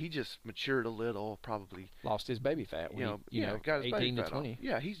 No, he just matured a little, probably lost his baby fat. Got his 18 to fat 20. Off.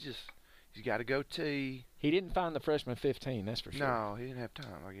 Yeah, he's got a goatee. He didn't find the freshman 15, that's for sure. No, he didn't have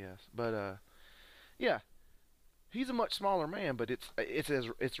time, I guess. But yeah, he's a much smaller man, but it's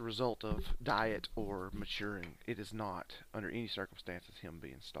a result of diet or maturing. It is not under any circumstances him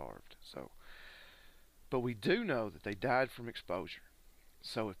being starved. So, but we do know that they died from exposure.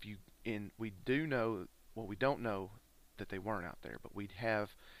 So we do know, well, we don't know that they weren't out there, but we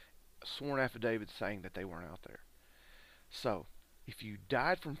have sworn affidavits saying that they weren't out there. So, if you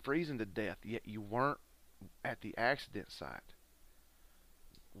died from freezing to death, yet you weren't at the accident site,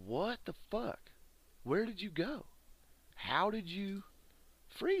 what the fuck? Where did you go? How did you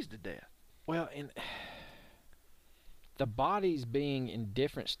freeze to death? Well, and the bodies being in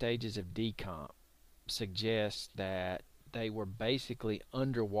different stages of decomp suggests that they were basically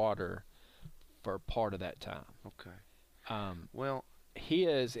underwater for part of that time. Okay. Well,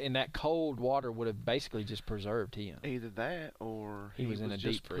 and that cold water would have basically just preserved him. Either that or he was in a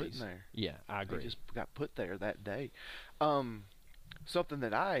deep put freeze. There. Yeah, I agree. He just got put there that day. Something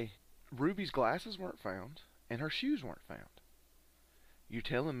that Ruby's glasses weren't found and her shoes weren't found. You're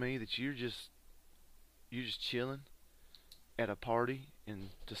telling me that you're just chilling at a party in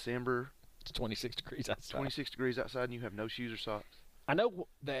December? It's 26 degrees outside. 26 degrees outside and you have no shoes or socks? I know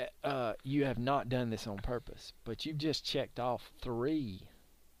that you have not done this on purpose, but you've just checked off 3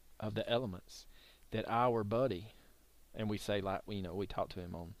 of the elements that our buddy, and we say like we talk to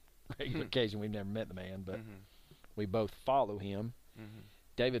him on regular occasion. We've never met the man, but we both follow him.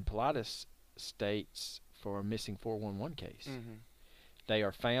 David Pilatus states for a missing 411 case. They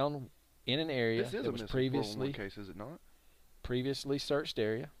are found in an area This is that was a missing previously 411 case, is it not? previously searched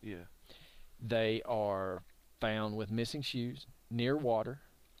area. Yeah. They are found with missing shoes near water,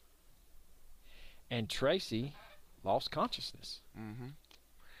 and Tracy lost consciousness.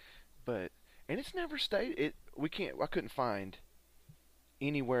 But it's never stated. I couldn't find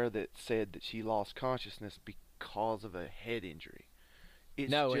anywhere that said that she lost consciousness because of a head injury.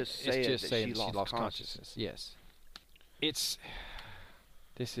 It's just saying she lost consciousness. Yes. This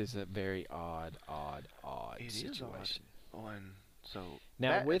is a very odd situation. It is odd. So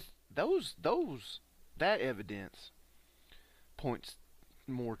now with that evidence points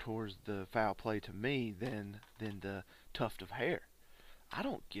more towards the foul play to me than the tuft of hair. I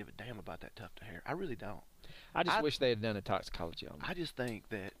don't give a damn about that tuft of hair. I really don't. I wish they had done a toxicology on it. I just think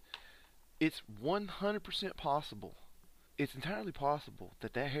that it's 100% possible. It's entirely possible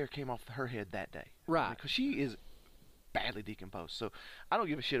that hair came off her head that day. Right. Because she is badly decomposed. So I don't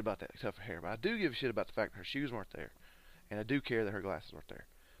give a shit about that tuft of hair, but I do give a shit about the fact that her shoes weren't there. And I do care that her glasses weren't there.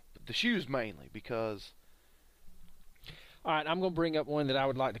 But the shoes mainly, because... All right, I'm going to bring up one that I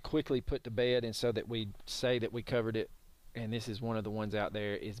would like to quickly put to bed, and so that we say that we covered it, and this is one of the ones out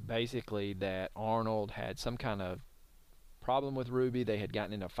there, is basically that Arnold had some kind of problem with Ruby. They had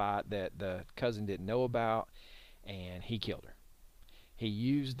gotten in a fight that the cousin didn't know about, and he killed her. He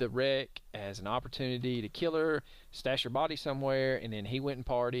used the wreck as an opportunity to kill her, stash her body somewhere, and then he went and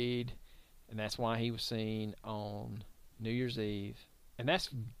partied, and that's why he was seen on New Year's Eve. And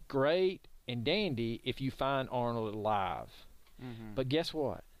that's great and dandy if you find Arnold alive. But guess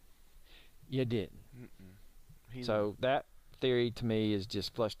what? You didn't. So that theory to me is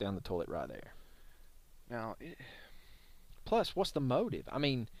just flushed down the toilet right there. Now, plus, what's the motive? I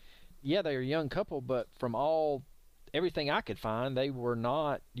mean, yeah, they're a young couple, but from everything I could find, they were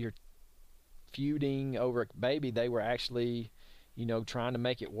not feuding over a baby. They were actually, trying to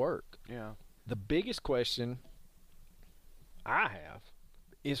make it work. Yeah. The biggest question I have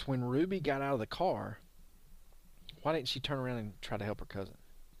is, when Ruby got out of the car, why didn't she turn around and try to help her cousin?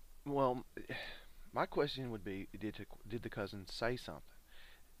 Well, my question would be, did the cousin say something?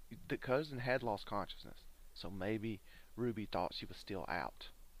 The cousin had lost consciousness, so maybe Ruby thought she was still out.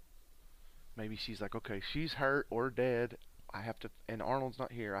 Maybe she's like, okay, she's hurt or dead. And Arnold's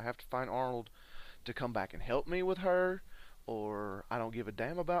not here. I have to find Arnold to come back and help me with her, or I don't give a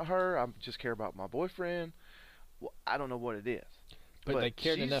damn about her. I just care about my boyfriend. Well, I don't know what it is. But they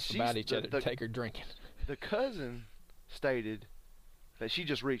cared enough about each other to take her drinking. The cousin stated that she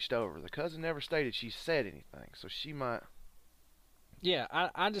just reached over. The cousin never stated she said anything, so she might... Yeah,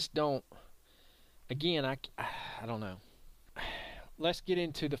 I just don't... Again, I don't know. Let's get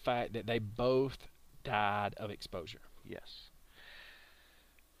into the fact that they both died of exposure. Yes.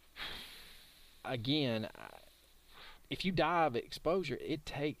 Again, if you die of exposure, it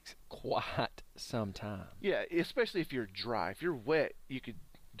takes quite some time. Yeah, especially if you're dry. If you're wet, you could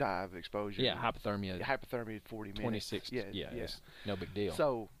die of exposure. Yeah, hypothermia. Hypothermia 40 minutes. 26. Yeah, it's no big deal.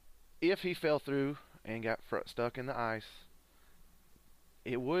 So, if he fell through and got stuck in the ice,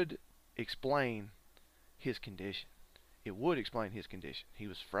 it would explain his condition. It would explain his condition. He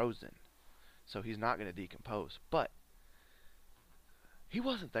was frozen, so he's not going to decompose. But he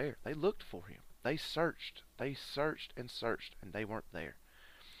wasn't there. They looked for him. They searched and searched, and they weren't there.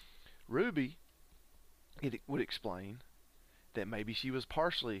 Ruby, it would explain that maybe she was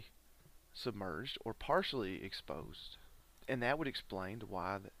partially submerged or partially exposed, and that would explain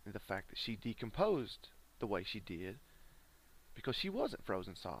why the fact that she decomposed the way she did, because she wasn't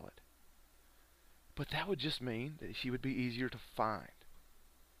frozen solid. But that would just mean that she would be easier to find.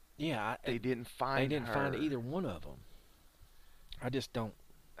 Yeah, they didn't find find either one of them. I just don't.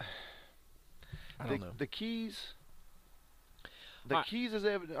 I don't know. The keys. The keys as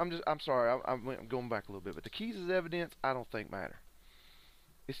evidence. I'm sorry. I'm going back a little bit, but the keys as evidence, I don't think matter.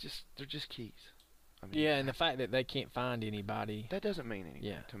 They're just keys. I mean, yeah, and the fact that they can't find anybody, that doesn't mean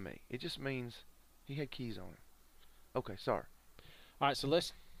anything to me. It just means he had keys on him. Okay, sorry. All right, so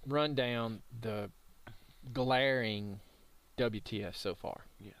let's run down the glaring WTF so far.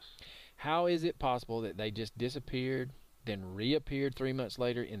 Yes. How is it possible that they just disappeared, then reappeared 3 months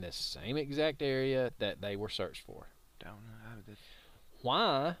later in the same exact area that they were searched for? Don't know how this.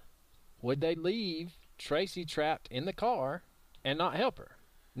 Why would they leave Tracy trapped in the car and not help her?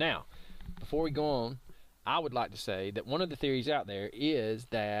 Now, before we go on, I would like to say that one of the theories out there is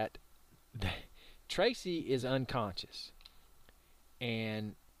that Tracy is unconscious,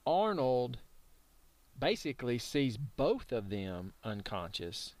 and Arnold basically sees both of them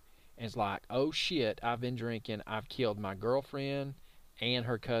unconscious and is like, oh shit, I've been drinking, I've killed my girlfriend and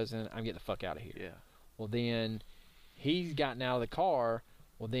her cousin, I'm getting the fuck out of here. Yeah. Well, then he's gotten out of the car.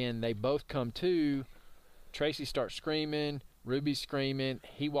 Well, then they both come to. Tracy starts screaming, Ruby's screaming.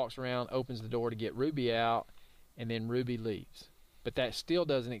 He walks around, opens the door to get Ruby out, and then Ruby leaves. But that still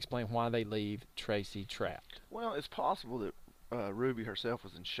doesn't explain why they leave Tracy trapped. Well, it's possible that Ruby herself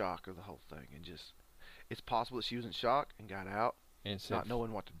was in shock of the whole thing, and just it's possible that she was in shock and got out, And so, not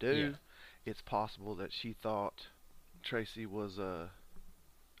knowing what to do. Yeah. It's possible that she thought Tracy was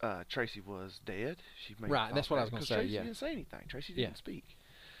dead. She may have Right, thought that's what I that, was gonna 'cause say, Tracy yeah. didn't say anything. Tracy Yeah. didn't speak.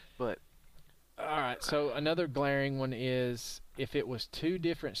 But all right, so another glaring one is if it was two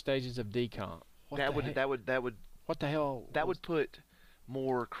different stages of decomp. that would What the hell? would put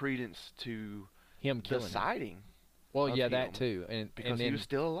more credence to him the killing him. sighting. Well, of yeah, him, that too, and Because then he was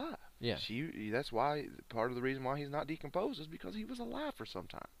still alive. yeah. That's why part of the reason why he's not decomposed is because he was alive for some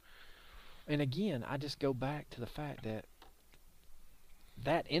time. And again, I just go back to the fact that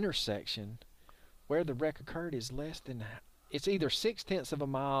that intersection where the wreck occurred is less than. It's either 6/10 of a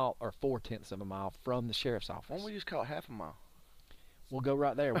mile or 4/10 of a mile from the sheriff's Why don't office. we just call it half a mile? We'll go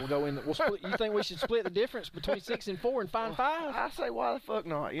right there. We'll go in. We'll split. You think we should split the difference between 6 and 4 and find 5? I say, why the fuck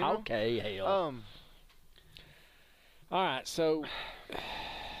not? You know. Okay, hell. All right, so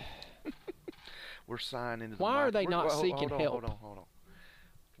We're sighing into. Why are they not seeking help? Hold on.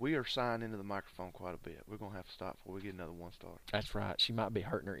 We are sighing into the microphone quite a bit. We're gonna have to stop before we get another 1-star. that's right. She might be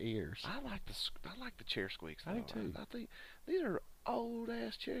hurting her ears. I like the chair squeaks. I do though. too. I think these are old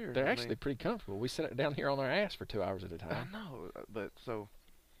ass chairs. They're I actually mean, pretty comfortable. We sit down here on our ass for 2 hours at a I time. know, but so.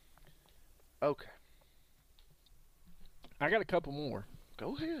 Okay, I got a couple more.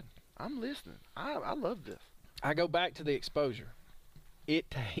 go ahead. I'm listening. I love this. I go back to the exposure.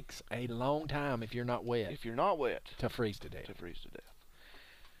 It takes a long time if you're not wet If you're not wet, to freeze to death. to freeze to death.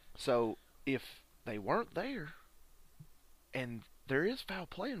 So if they weren't there, and there is foul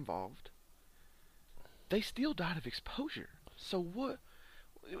play involved, they still died of exposure. So what?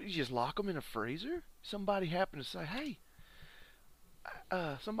 You just lock them in a freezer? Somebody happened to say, hey,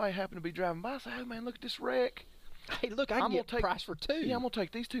 somebody happened to be driving by, say, hey man, look at this wreck. Hey, look, I I'm can gonna get take- price for 2. Yeah, I'm gonna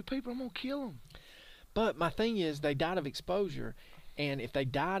take these 2 people. I'm gonna kill them. But my thing is, they died of exposure, and if they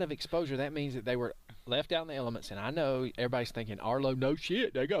died of exposure, that means that they were left out in the elements. And I know everybody's thinking, Arlo, no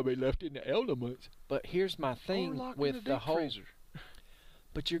shit, they gotta be left in the elements. But here's my thing with the whole. freezer.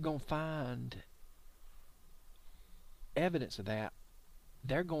 But you're gonna find evidence of that.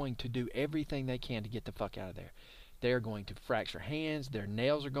 They're going to do everything they can to get the fuck out of there. They're going to fracture hands. Their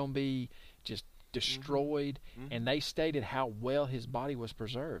nails are going to be just destroyed. Mhm. And they stated how well his body was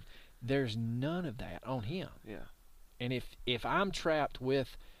preserved. There's none of that on him. Yeah. And if I'm trapped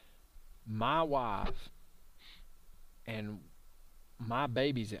with my wife and my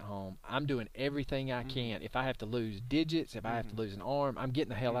baby's at home, I'm doing everything I can. If I have to lose digits, if I have to lose an arm, I'm getting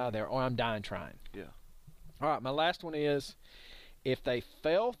the hell out of there, or I'm dying trying. Yeah. All right, my last one is, if they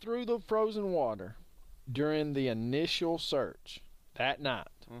fell through the frozen water during the initial search that night,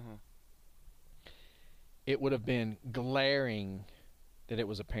 Mm-hmm. it would have been glaring that it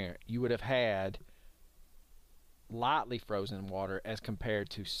was apparent. You would have had lightly frozen water as compared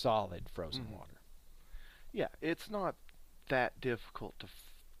to solid frozen Mhm. water. Yeah, it's not that difficult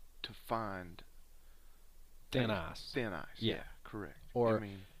to find Thin ice. Thin ice. Yeah. Yeah, correct. Or I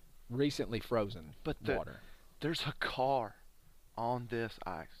mean, recently frozen But water. there's a car on this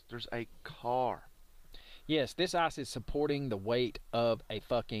ice. There's a car. Yes, this ice is supporting the weight of a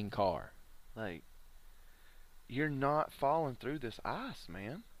fucking car. Like, you're not falling through this ice,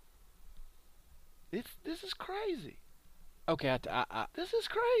 man. This is crazy. Okay, This is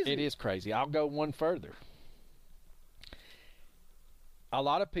crazy. it is crazy. I'll go one further. A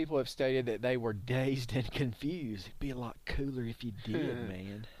lot of people have stated that they were dazed and confused. It'd be a lot cooler if you did,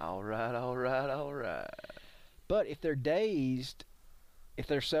 man. All right. But if they're dazed, if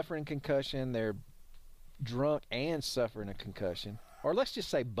they're suffering concussion, they're drunk and suffering a concussion, or let's just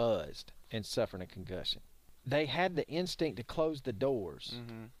say buzzed and suffering a concussion, they had the instinct to close the doors.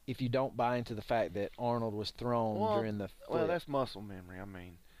 Mm-hmm. If you don't buy into the fact that Arnold was thrown during the flip. Well, that's muscle memory. I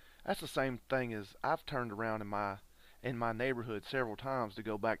mean, that's the same thing as I've turned around in my neighborhood several times to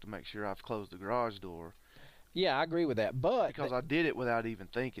go back to make sure I've closed the garage door Yeah, I agree with that. But because I did it without even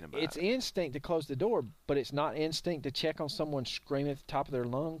thinking about it's it. instinct to close the door, but it's not instinct to check on someone screaming at the top of their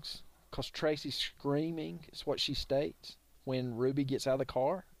lungs. Because Tracy's screaming is what she states when Ruby gets out of the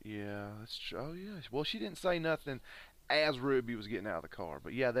car. Yeah, that's true. Oh yeah. Well, she didn't say nothing as Ruby was getting out of the car,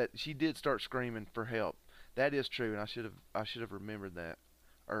 but yeah, that she did start screaming for help. That is true, and I should have remembered that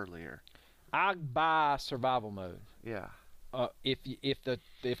earlier. I buy survival mode. Yeah. If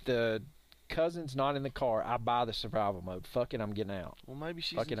the cousin's not in the car, I buy the survival mode. Fuck it, I'm getting out. Well, maybe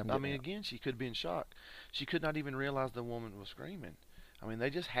she's. Fuck it, I'm I getting mean, out. again, she could be in shock. She could not even realize the woman was screaming. I mean, they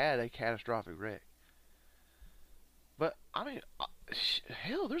just had a catastrophic wreck. But I mean,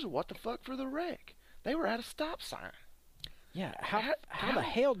 hell, there's a what the fuck for the wreck. They were at a stop sign. Yeah, how the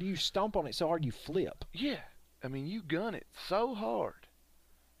hell do you stomp on it so hard you flip? Yeah, I mean, you gun it so hard,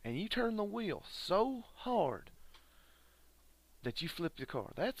 and you turn the wheel so hard that you flip the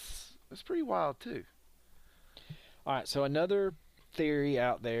car. That's pretty wild too. All right, so another theory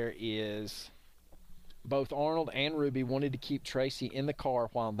out there is both Arnold and Ruby wanted to keep Tracy in the car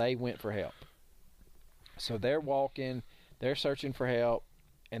while they went for help. So they're walking, they're searching for help,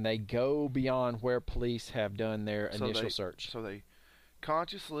 and they go beyond where police have done their initial search. So they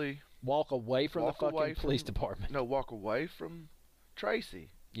consciously walk away from the fucking police department. No, walk away from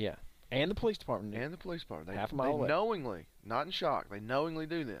Tracy. Yeah, and the police department. And the police department. Half a mile away. They knowingly, not in shock, they knowingly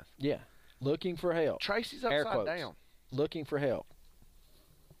do this. Yeah, looking for help. Tracy's Air upside quotes. down. Looking for help.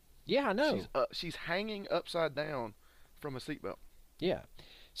 Yeah, I know. She's hanging upside down from a seatbelt. Yeah.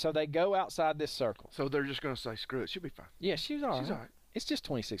 So they go outside this circle. So they're just going to say, screw it, she'll be fine. Yeah, she's all right. She's all right. It's just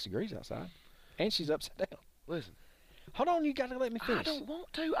 26 degrees outside. And she's upside down. Listen. Hold on, you got to let me finish. I don't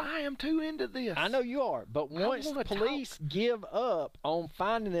want to. I am too into this. I know you are. But once police give up on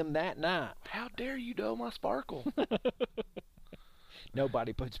finding them that night. How dare you dull my sparkle?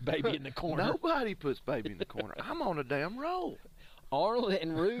 Nobody puts baby in the corner. Nobody puts baby in the corner. I'm on a damn roll. Arnold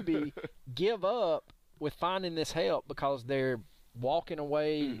and Ruby give up with finding this help because they're walking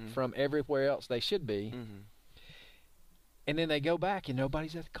away from everywhere else they should be. Mm-hmm. And then they go back and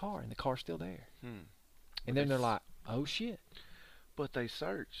nobody's at the car and the car's still there. And then they're like, oh shit. But they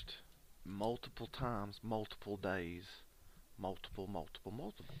searched multiple times, multiple days, multiple.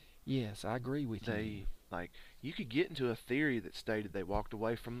 Yes, I agree with you. You could get into a theory that stated they walked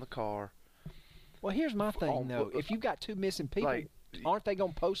away from the car. Well, here's my thing, though. If you've got two missing people, aren't they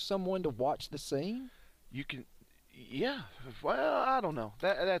going to post someone to watch the scene? You can, yeah. Well, I don't know.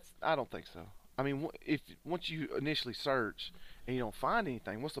 I don't think so. I mean, once you initially search and you don't find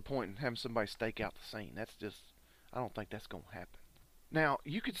anything, what's the point in having somebody stake out the scene? I don't think that's going to happen. Now,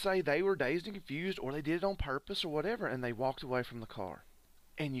 you could say they were dazed and confused, or they did it on purpose, or whatever, and they walked away from the car.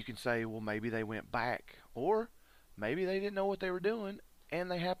 And you can say, well, maybe they went back, or maybe they didn't know what they were doing, and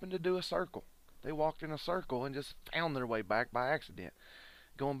they happened to do a circle. They walked in a circle and just found their way back by accident.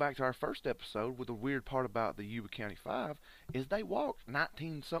 Going back to our first episode, with the weird part about the Yuba County 5 is they walked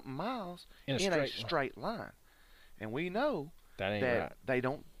 19-something miles in a straight line. And we know that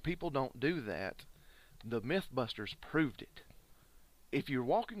people don't do that. The Mythbusters proved it. If you're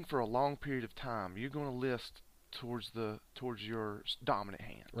walking for a long period of time, you're going to list towards your dominant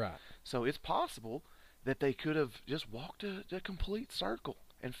hand. Right. So it's possible that they could have just walked a complete circle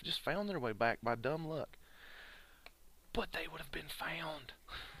and just found their way back by dumb luck. But they would have been found.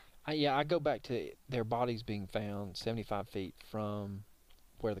 I go back to their bodies being found 75 feet from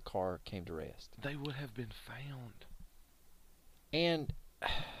where the car came to rest. They would have been found. And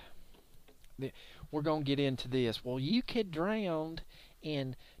we're going to get into this. Well, you could drown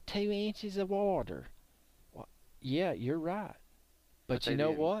in 2 inches of water. Well, yeah, you're right. But you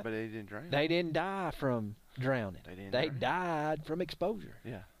know what? But they didn't drown. They didn't die from drowning. They died from exposure.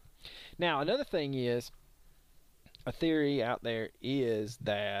 Yeah. Now, another thing is, a theory out there is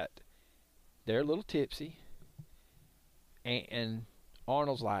that they're a little tipsy, and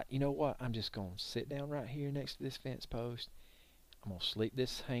Arnold's like, you know what? I'm just going to sit down right here next to this fence post. I'm going to sleep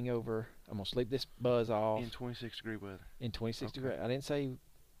this hangover. I'm going to sleep this buzz off. In 26-degree weather. In 26 degree. I didn't say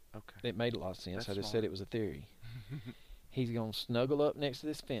it made a lot of sense. I just said it was a theory. He's going to snuggle up next to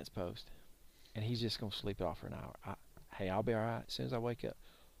this fence post, and he's just going to sleep it off for an hour. I'll be all right as soon as I wake up.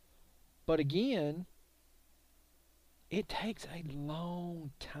 But again, it takes a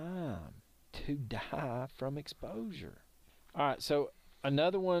long time to die from exposure. All right, so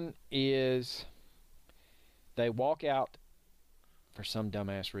another one is they walk out for some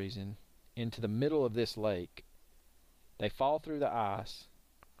dumbass reason into the middle of this lake. They fall through the ice.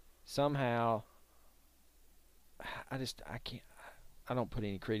 Somehow, I don't put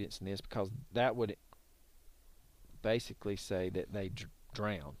any credence in this because that would basically say that they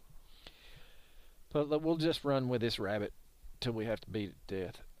drown. But we'll just run with this rabbit till we have to beat it to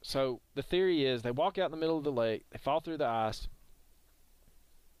death. So the theory is they walk out in the middle of the lake, they fall through the ice,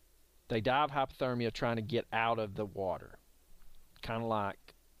 they die of hypothermia trying to get out of the water. Kind of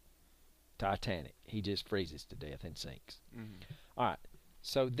like Titanic. He just freezes to death and sinks. Mm-hmm. All right.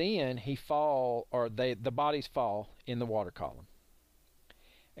 So then the bodies fall in the water column.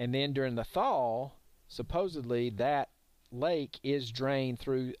 And then during the thaw, supposedly that lake is drained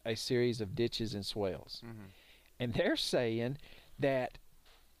through a series of ditches and swales. Mm-hmm. And they're saying that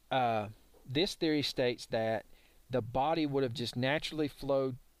this theory states that the body would have just naturally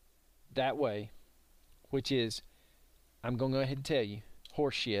flowed that way, which is, I'm going to go ahead and tell you,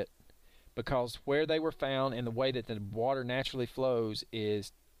 horseshit, because where they were found and the way that the water naturally flows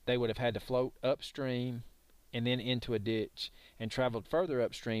is they would have had to float upstream and then into a ditch and traveled further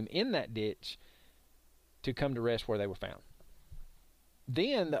upstream in that ditch to come to rest where they were found.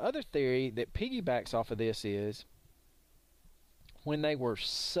 Then the other theory that piggybacks off of this is when they were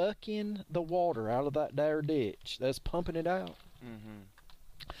sucking the water out of that there ditch, that's pumping it out,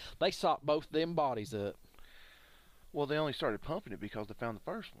 they socked both them bodies up. Well, they only started pumping it because they found the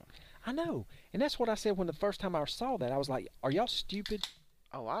first one. I know. And that's what I said when the first time I saw that. I was like, are y'all stupid?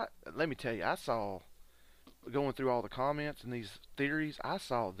 Oh, let me tell you, I saw, going through all the comments and these theories, I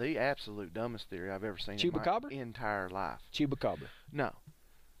saw the absolute dumbest theory I've ever seen in my entire life. Chupacabra. No.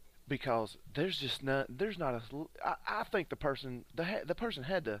 Because there's not I think the person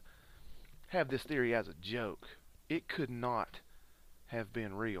had to have this theory as a joke. It could not have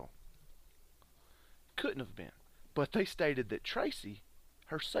been real. Couldn't have been. But they stated that Tracy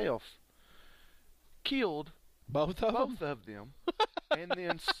herself killed both of them and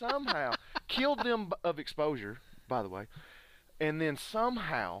then somehow killed them of exposure, by the way, and then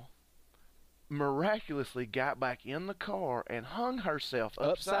somehow miraculously got back in the car and hung herself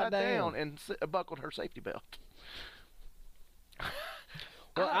upside down and buckled her safety belt.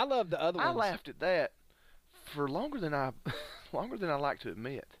 Well, I love the other ones. I laughed at that for longer than I like to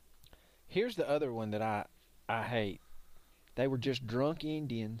admit. Here's the other one that I hate. They were just drunk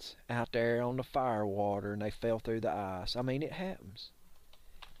Indians out there on the firewater and they fell through the ice. I mean, it happens.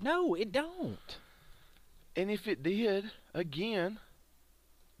 No, it don't. And if it did, again,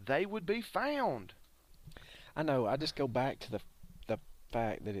 they would be found. I know. I just go back to the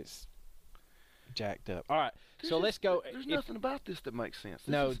fact that it's jacked up. All right, so let's go. There's nothing about this that makes sense.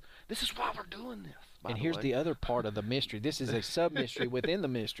 This is why we're doing this. And here's the other part of the mystery. This is a sub-mystery within the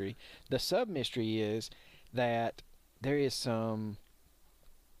mystery. The sub-mystery is that there is some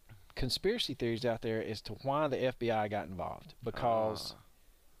conspiracy theories out there as to why the FBI got involved. Because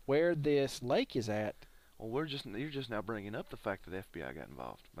where this lake is at... Well, you're just now bringing up the fact that the FBI got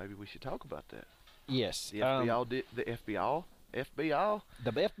involved. Maybe we should talk about that. Yes. The FBI did. The FBI? FBI?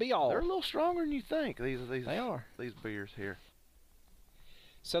 The FBI. They're a little stronger than you think. They are. These beers here.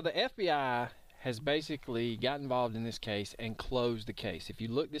 So the FBI has basically got involved in this case and closed the case. If you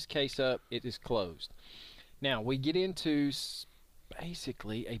look this case up, it is closed. Now, we get into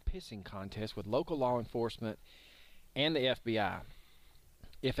basically a pissing contest with local law enforcement and the FBI.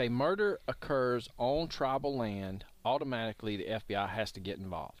 If a murder occurs on tribal land, automatically the FBI has to get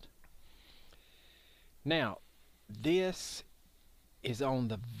involved. Now, this is on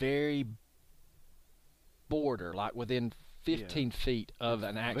the very border, like within 15 feet of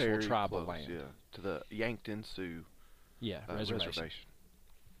an actual very tribal close, land. Yeah, to the Yankton Sioux reservation.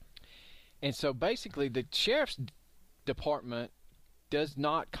 And so basically the sheriff's department does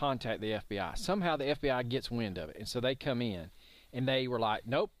not contact the FBI. Somehow the FBI gets wind of it, and so they come in. And they were like,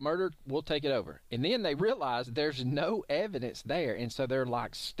 nope, murder, we'll take it over. And then they realize there's no evidence there, and so they're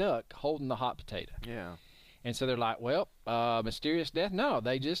like stuck holding the hot potato. Yeah. And so they're like, well, mysterious death? No,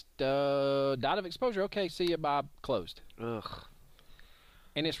 they just died of exposure. Okay, see you, bye, closed. Ugh.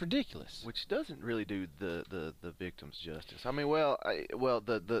 And it's ridiculous. Which doesn't really do the victims justice. I mean,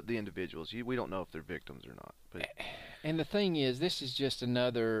 the individuals. We don't know if they're victims or not. But and the thing is, this is just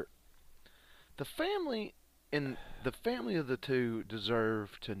another... The family of the two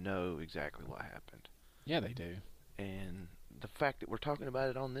deserve to know exactly what happened. Yeah, they do. And the fact that we're talking about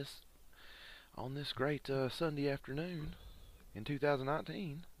it on this great Sunday afternoon in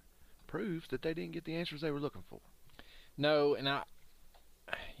 2019 proves that they didn't get the answers they were looking for. No, and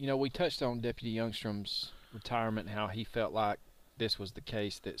we touched on Deputy Youngstrom's retirement and how he felt like this was the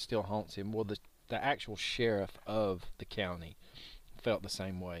case that still haunts him. Well, the actual sheriff of the county felt the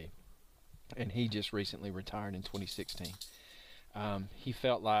same way. And he just recently retired in 2016. He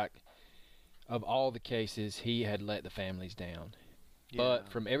felt like, of all the cases, he had let the families down. Yeah. But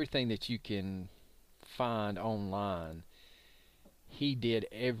from everything that you can find online, he did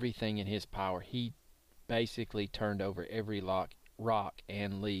everything in his power. He basically turned over every rock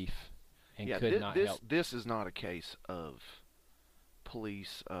and leaf and could not help. This is not a case of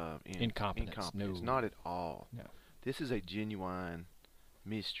police incompetence. No. Not at all. No. This is a genuine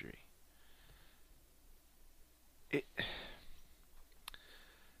mystery. it,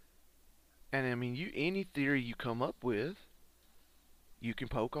 and I mean, any theory you come up with, you can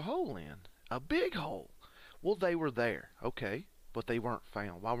poke a hole in, a big hole. Well, they were there, okay, but they weren't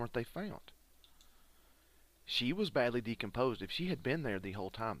found. Why weren't they found? She was badly decomposed. If she had been there the whole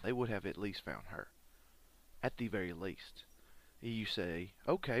time, they would have at least found her, at the very least. You say,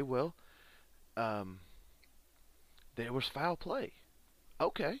 okay, well, there was foul play.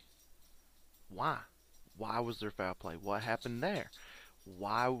 Okay, why? Why was there foul play? What happened there?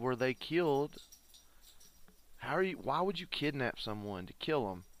 Why were they killed? Why would you kidnap someone to kill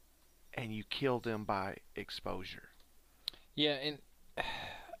them, and you kill them by exposure? Yeah, and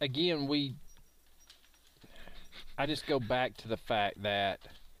again, I just go back to the fact that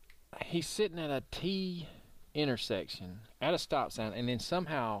he's sitting at a T intersection at a stop sign and then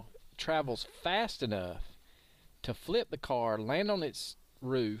somehow travels fast enough to flip the car, land on its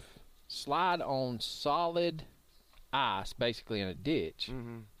roof, slide on solid ice, basically in a ditch,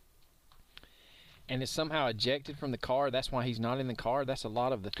 and is somehow ejected from the car. That's why he's not in the car. That's a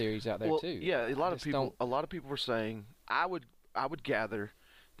lot of the theories out there too. Yeah, a lot of people were saying, I would gather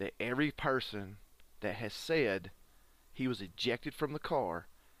that every person that has said he was ejected from the car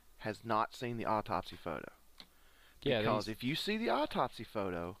has not seen the autopsy photo. Because if you see the autopsy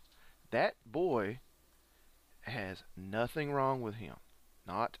photo, that boy has nothing wrong with him.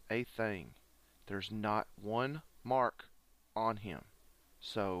 Not a thing. There's not one mark on him.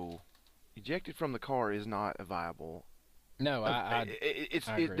 So, ejected from the car is not a viable. No, I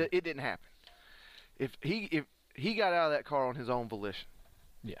agree. It didn't happen. If he got out of that car on his own volition.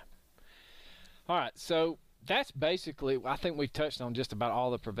 Yeah. All right, so that's basically, I think we've touched on just about all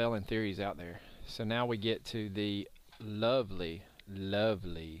the prevailing theories out there. So now we get to the lovely,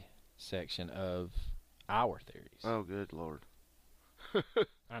 lovely section of our theories. Oh, good Lord.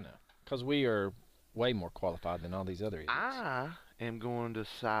 I know, because we are way more qualified than all these other idiots. I am going to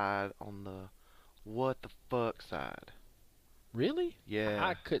side on the what the fuck side. Really? Yeah.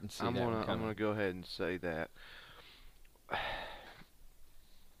 I couldn't see that one coming. I'm going to go ahead and say that.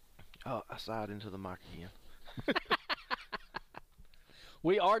 Oh, I sighed into the mic again.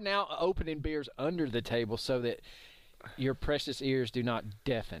 We are now opening beers under the table so that your precious ears do not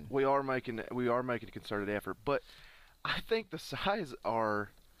deafen. We are making a concerted effort, but I think the sides are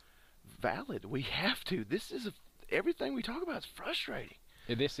valid. We have to. Everything we talk about is frustrating.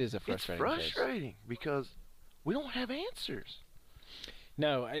 This is a frustrating case. It's frustrating because we don't have answers.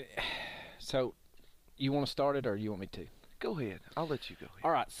 No. So, you want to start it or you want me to? Go ahead. I'll let you go ahead.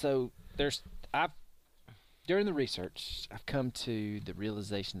 All right. So during the research, I've come to the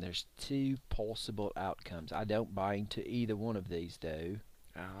realization there's two possible outcomes. I don't buy into either one of these, though.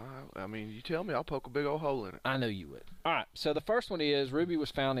 I mean, you tell me, I'll poke a big old hole in it. I know you would. All right. So the first one is Ruby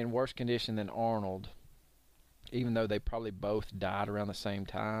was found in worse condition than Arnold, even though they probably both died around the same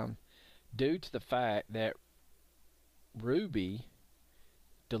time, due to the fact that Ruby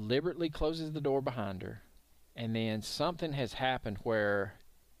deliberately closes the door behind her, and then something has happened where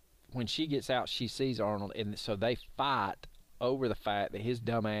when she gets out, she sees Arnold, and so they fight over the fact that his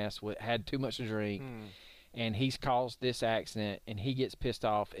dumbass had too much to drink, and he's caused this accident, and he gets pissed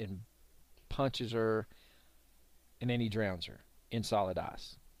off and punches her, and then he drowns her in solid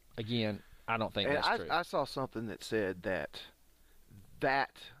ice. Again, I don't think that's true. I saw something that said that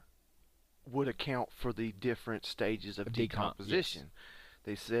would account for the different stages of decomposition. Yes.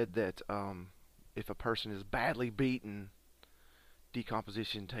 They said that if a person is badly beaten,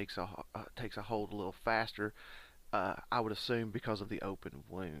 decomposition takes a hold a little faster. I would assume because of the open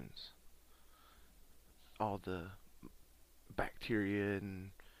wounds, all the bacteria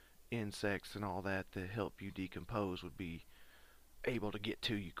and insects and all that help you decompose would be able to get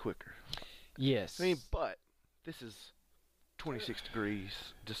to you quicker. Yes. I mean, but this is 26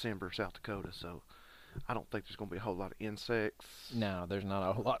 degrees December, South Dakota, so I don't think there's going to be a whole lot of insects. No, there's not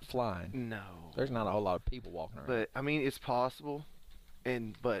a whole lot flying. No. There's not a whole lot of people walking around. But, I mean, it's possible.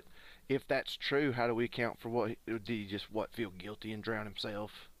 But if that's true, how do we account for what? Did he just, feel guilty and drown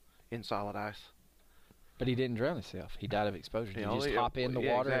himself in solid ice? But he didn't drown himself. He died of exposure. Did he just hop in the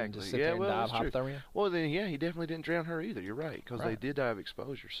water and just sit there and die of hypothermia? Well, then, he definitely didn't drown her either. You're right, because they did die of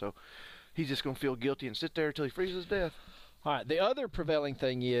exposure. So he's just going to feel guilty and sit there until he freezes to death. All right. The other prevailing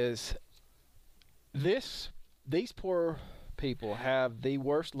thing is these poor people have the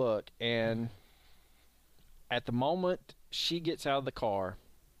worst luck, and at the moment she gets out of the car,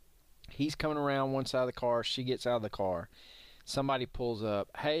 he's coming around one side of the car, she gets out of the car, somebody pulls up,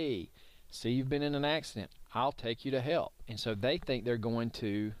 hey, see, you've been in an accident, I'll take you to help. And so they think they're going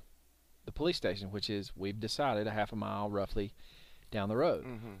to the police station, which is, we've decided, a half a mile roughly down the road.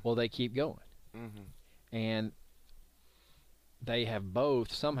 Well, they keep going. And they have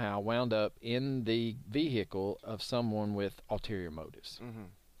both somehow wound up in the vehicle of someone with ulterior motives. Mm-hmm.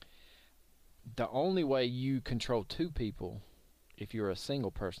 The only way you control two people, if you're a single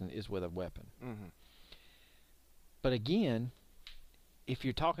person, is with a weapon. Mm-hmm. But again, if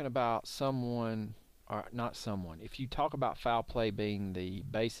you're talking about someone, or not someone, if you talk about foul play being the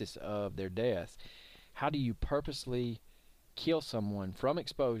basis of their deaths, how do you purposely kill someone from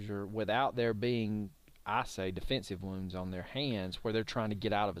exposure without there being, I say, defensive wounds on their hands where they're trying to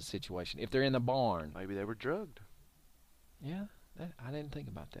get out of a situation? If they're in the barn. Maybe they were drugged. Yeah, I didn't think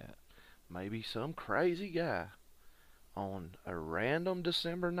about that. Maybe some crazy guy on a random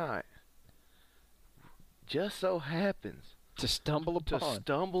December night just so happens To stumble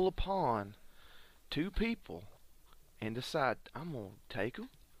upon two people and decide, I'm going to take them,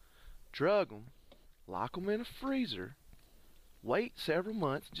 drug them, lock them in a freezer, wait several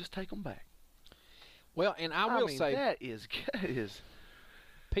months, and just take them back. Well, and I will say that is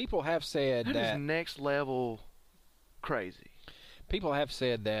people have said that is next level crazy. People have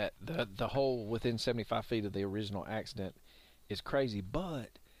said that the whole within 75 feet of the original accident is crazy, but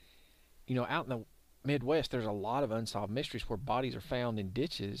out in the Midwest, there's a lot of unsolved mysteries where bodies are found in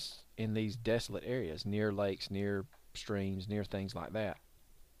ditches in these desolate areas, near lakes, near streams, near things like that.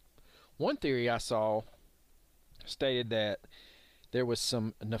 One theory I saw stated that there was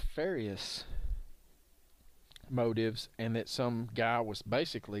some nefarious motives and that some guy was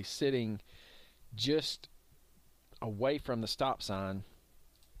basically sitting just away from the stop sign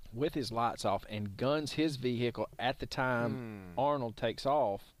with his lights off and guns his vehicle at the time Arnold takes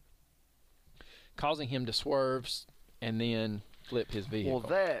off, causing him to swerve and then flip his vehicle. Well,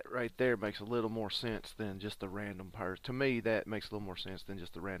 that right there makes a little more sense than just the random person. To me, that makes a little more sense than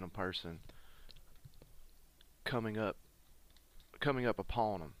just the random person coming up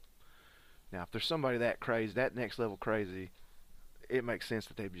upon them. Now, if there's somebody that crazy, that next level crazy, it makes sense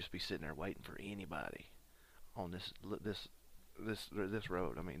that they'd just be sitting there waiting for anybody on this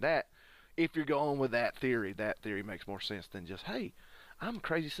road. I mean, that, if you're going with that theory makes more sense than just, hey, I'm a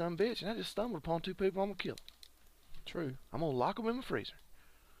crazy son of a bitch and I just stumbled upon two people, I'm gonna kill them. True. I'm gonna lock them in my freezer.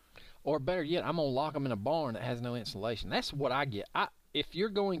 Or better yet, I'm gonna lock them in a barn that has no insulation. That's what I get. If you're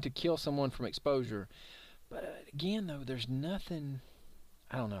going to kill someone from exposure, but again though, there's nothing.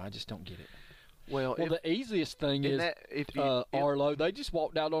 I don't know. I just don't get it. Well, the easiest thing is Arlo. They just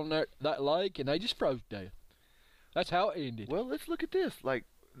walked out on that lake and they just froze to death. That's how it ended. Well, let's look at this. Like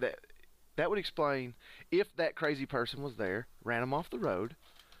that would explain if that crazy person was there, ran him off the road,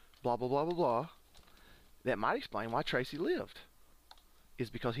 blah blah blah blah blah. That might explain why Tracy lived. Is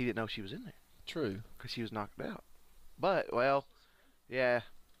because he didn't know she was in there. True. Because she was knocked out. But well, yeah.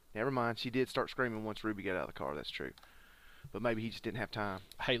 Never mind. She did start screaming once Ruby got out of the car. That's true. But maybe he just didn't have time.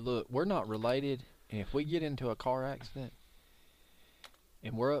 Hey, look, we're not related, and if we get into a car accident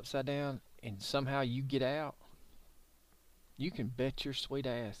and we're upside down and somehow you get out, you can bet your sweet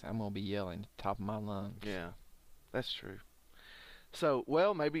ass I'm going to be yelling at the top of my lungs. Yeah, that's true. So,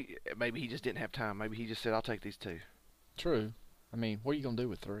 well, maybe he just didn't have time. Maybe he just said, I'll take these two. True. I mean, what are you going to do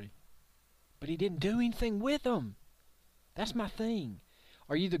with three? But he didn't do anything with them. That's my thing.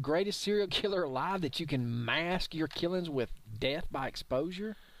 Are you the greatest serial killer alive that you can mask your killings with death by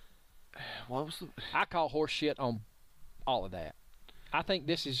exposure? I call horse shit on all of that. I think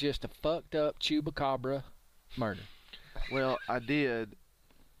this is just a fucked up chupacabra murder. Well, I did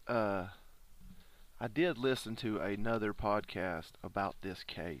listen to another podcast about this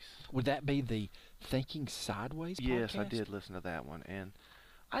case. Would that be the Thinking Sideways podcast? Yes, I did listen to that one, and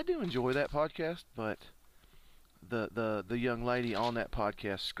I do enjoy that podcast, but the young lady on that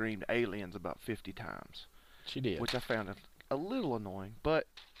podcast screamed aliens about 50 times. She did. Which I found a little annoying, but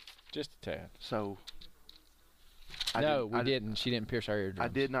just a tad. So we didn't. She didn't pierce our eardrums.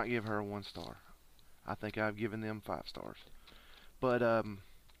 I did not give her a 1 star. I think I've given them 5 stars. But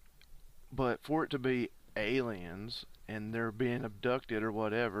for it to be aliens and they're being abducted or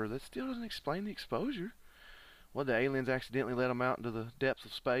whatever, that still doesn't explain the exposure. Well, the aliens accidentally let them out into the depths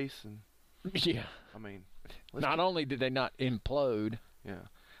of space, and yeah. I mean, not only did they not implode. Yeah.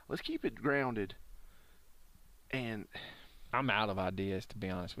 Let's keep it grounded. And I'm out of ideas, to be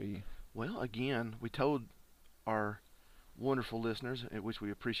honest with you. Well, again, we told our wonderful listeners, which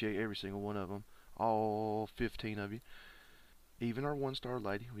we appreciate every single one of them, all 15 of you, even our 1-star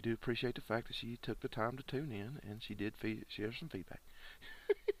lady, we do appreciate the fact that she took the time to tune in, and she did share some feedback.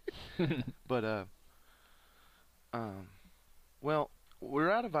 But, well, we're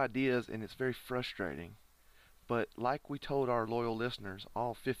out of ideas, and it's very frustrating. But like we told our loyal listeners,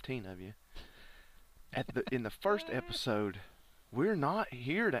 all 15 of you, in the first episode, we're not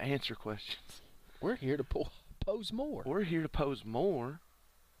here to answer questions. We're here to pull pose more. We're here to pose more,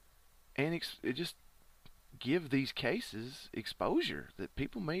 and it just give these cases exposure that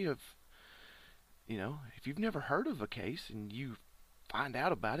people may have. If you've never heard of a case and you find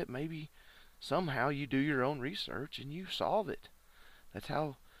out about it, maybe somehow you do your own research and you solve it. That's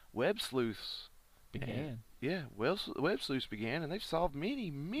how web sleuths began. Web sleuths began, and they've solved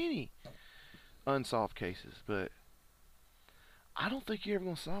many, many unsolved cases. But I don't think you're ever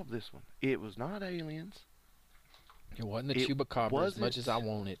going to solve this one. It was not aliens. It wasn't the chupacabra as much as I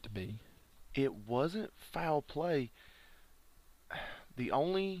want it to be. It wasn't foul play. The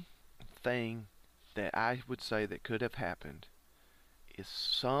only thing that I would say that could have happened is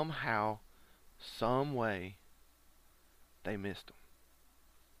somehow, some way, they missed them.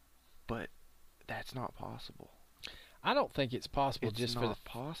 But that's not possible. I don't think it's possible It's just not for the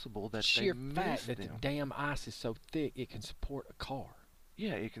possible that sheer they fact missed that them. the damn ice is so thick it can support a car.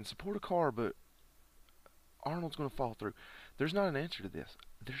 Yeah, it can support a car, but Arnold's going to fall through. There's not an answer to this.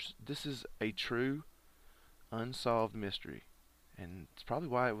 This is a true, unsolved mystery, and it's probably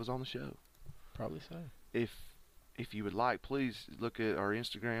why it was on the show. Probably so. If you would like, please look at our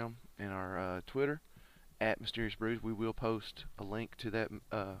Instagram and our Twitter at Mysterious Brews. We will post a link to that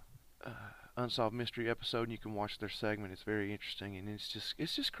Unsolved Mystery episode, and you can watch their segment. It's very interesting, and it's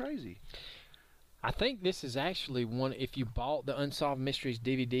just crazy. I think this is actually one, if you bought the Unsolved Mysteries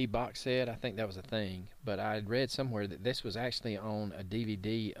DVD box set, I think that was a thing, but I had read somewhere that this was actually on a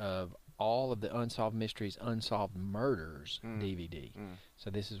DVD of all of the Unsolved Mysteries, Unsolved Murders DVD. So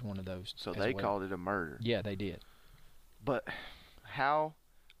this is one of those. So they called it a murder. Yeah, they did. But how?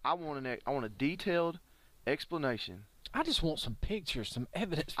 I want a detailed explanation. I just want some pictures, some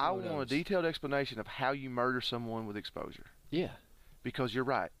evidence. I want a detailed explanation of how you murder someone with exposure. Yeah. Because you're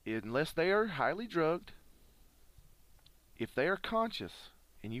right. Unless they are highly drugged, if they are conscious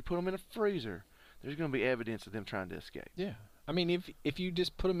and you put them in a freezer, there's going to be evidence of them trying to escape. Yeah. I mean, if you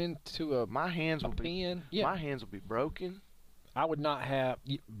just put them into a my hands will pen, my hands will be broken. I would not have.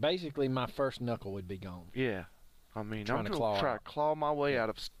 Basically, my first knuckle would be gone. Yeah. I mean, I'm going to try to claw my way out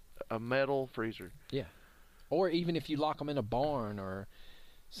of a metal freezer. Yeah. Or even if you lock them in a barn or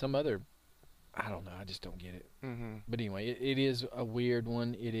some other, I don't know. I just don't get it. Mm-hmm. But anyway, it is a weird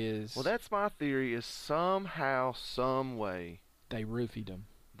one. It is. Well, that's my theory. Is somehow, some way, they roofied them.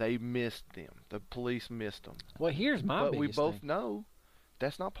 They missed them. The police missed them. Well, here's my. But we biggest both thing. know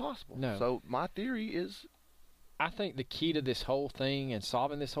that's not possible. No. So my theory is, I think the key to this whole thing and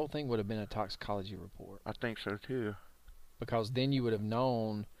solving this whole thing would have been a toxicology report. I think so too. Because then you would have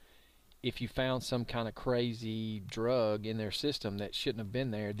known if you found some kind of crazy drug in their system that shouldn't have been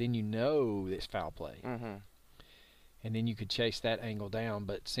there, then you know it's foul play. Mm-hmm. And then you could chase that angle down.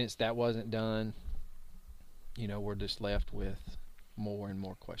 But since that wasn't done, we're just left with more and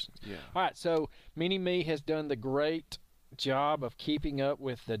more questions. Yeah. All right, so Mini-Me has done the great job of keeping up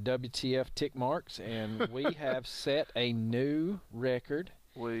with the WTF tick marks, and we have set a new record.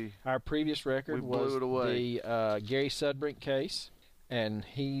 Our previous record was the Gary Sudbrink case, and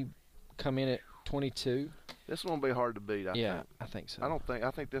he come in at 22. This one will be hard to beat, I think. I think so.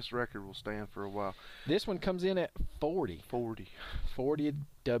 I think this record will stand for a while. This one comes in at 40. 40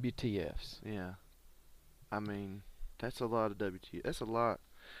 WTFs. Yeah. I mean, that's a lot of WTF. That's a lot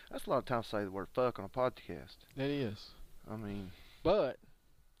of time to say the word fuck on a podcast. That is. I mean, but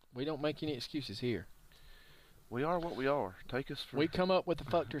we don't make any excuses here. We are what we are. Take us for... We come up with the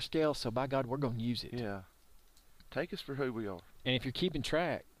Fuckter scale, so by God, we're going to use it. Yeah. Take us for who we are. And if you're keeping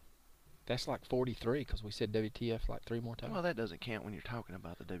track, that's like 43 because we said WTF like 3 more times. Well, that doesn't count when you're talking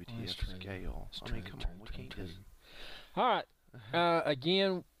about the WTF scale. I mean, come on, we can't just... All right.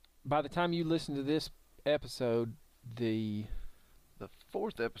 Again, by the time you listen to this episode, the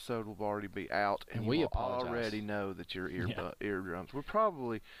 4th episode will already be out, and we will apologize. Already know that your eardrums.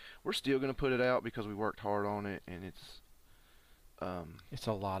 We're still going to put it out because we worked hard on it, and it's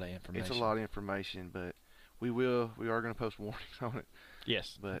a lot of information. It's a lot of information, but we are going to post warnings on it.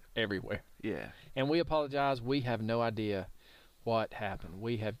 Yes, but everywhere. Yeah. And we apologize. We have no idea what happened.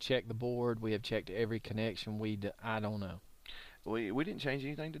 We have checked the board. We have checked every connection. I don't know. We didn't change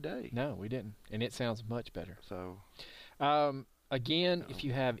anything today. No, we didn't. And it sounds much better. So, again, if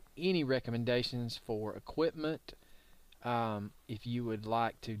you have any recommendations for equipment, if you would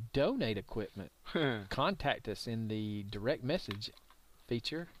like to donate equipment, contact us in the direct message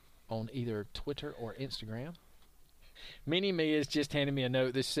feature on either Twitter or Instagram. Mini-Me is just handing me a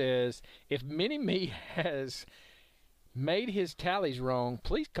note that says, if Mini-Me has made his tallies wrong,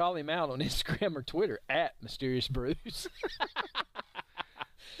 please call him out on Instagram or Twitter at Mysterious Brews.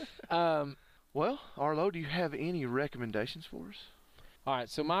 Well, Arlo, do you have any recommendations for us? All right,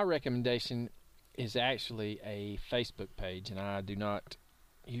 so my recommendation is actually a Facebook page, and I do not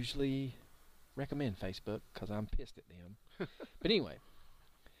usually recommend Facebook because I'm pissed at them. But anyway,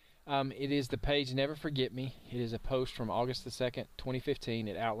 it is the page Never Forget Me. It is a post from August the 2nd, 2015.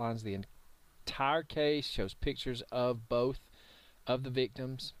 It outlines the entire case, shows pictures of both of the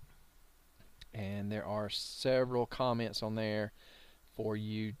victims, and there are several comments on there for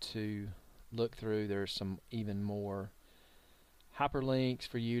you to look through. There's some even more hyperlinks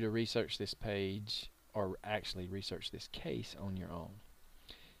for you to research this page, or actually research this case on your own.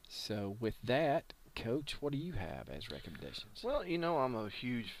 So with that, Coach, what do you have as recommendations? Well, you know, I'm a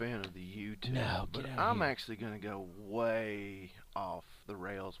huge fan of the YouTube. No, but get out of I'm here. actually going to go way off the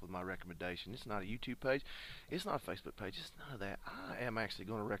rails with my recommendation. It's not a YouTube page. It's not a Facebook page. It's none of that. I am actually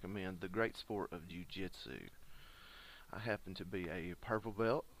going to recommend the great sport of jiu-jitsu. I happen to be a purple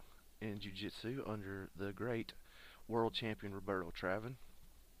belt in jiu-jitsu under the great world champion Roberto Travin.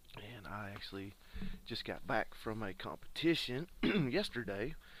 And I actually just got back from a competition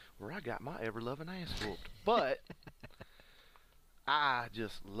yesterday where I got my ever-loving ass whooped. But I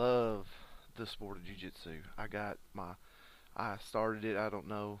just love the sport of jiu-jitsu. I started it, I don't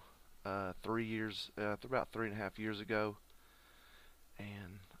know, 3 years, about 3.5 years ago.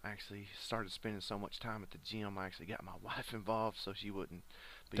 And I actually started spending so much time at the gym. I actually got my wife involved so she wouldn't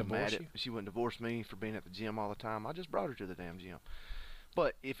be Divorce mad at you? she wouldn't divorce me for being at the gym all the time. I just brought her to the damn gym.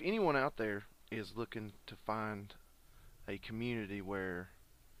 But if anyone out there is looking to find a community where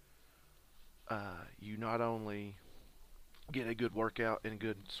you not only get a good workout and a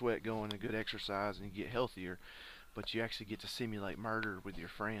good sweat going and good exercise and you get healthier, but you actually get to simulate murder with your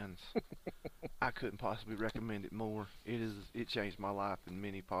friends, I couldn't possibly recommend it more. It changed my life in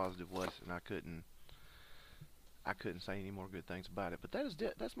many positive ways, and I couldn't say any more good things about it. But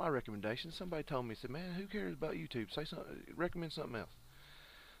that's my recommendation. Somebody told me, said, "Man, who cares about YouTube? Say something, recommend something else."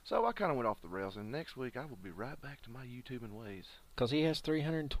 So I kind of went off the rails, and next week I will be right back to my YouTubing ways. Because he has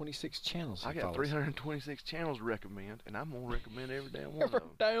 326 channels. I got 326 channels to recommend, and I'm gonna recommend every damn one Every of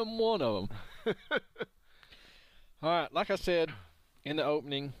them. damn one of them. All right, like I said in the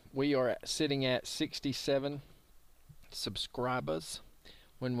opening, we are sitting at 67 subscribers.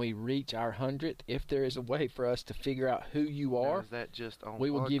 When we reach our 100th, if there is a way for us to figure out who you Now, are, is that just on?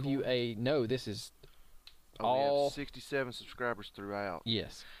 we will give you Podcore? no. This is We all. have 67 subscribers throughout.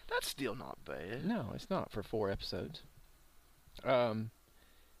 Yes. That's still not bad. No, it's not for 4 episodes.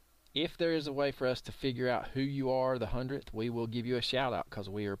 If there is a way for us to figure out who you are, the 100th, we will give you a shout out because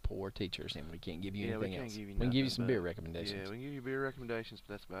we are poor teachers and we can't give you Yeah, we anything can't else. give you We can give you nothing some but- beer recommendations. Yeah, we can give you beer recommendations,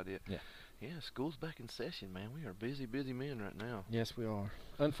 but that's about it. Yeah. Yeah, school's back in session, man. We are busy men right now. Yes, we are.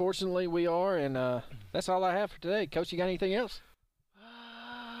 Unfortunately, we are, and that's all I have for today. Coach, you got anything else?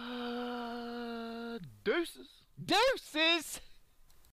 Deuces. Deuces!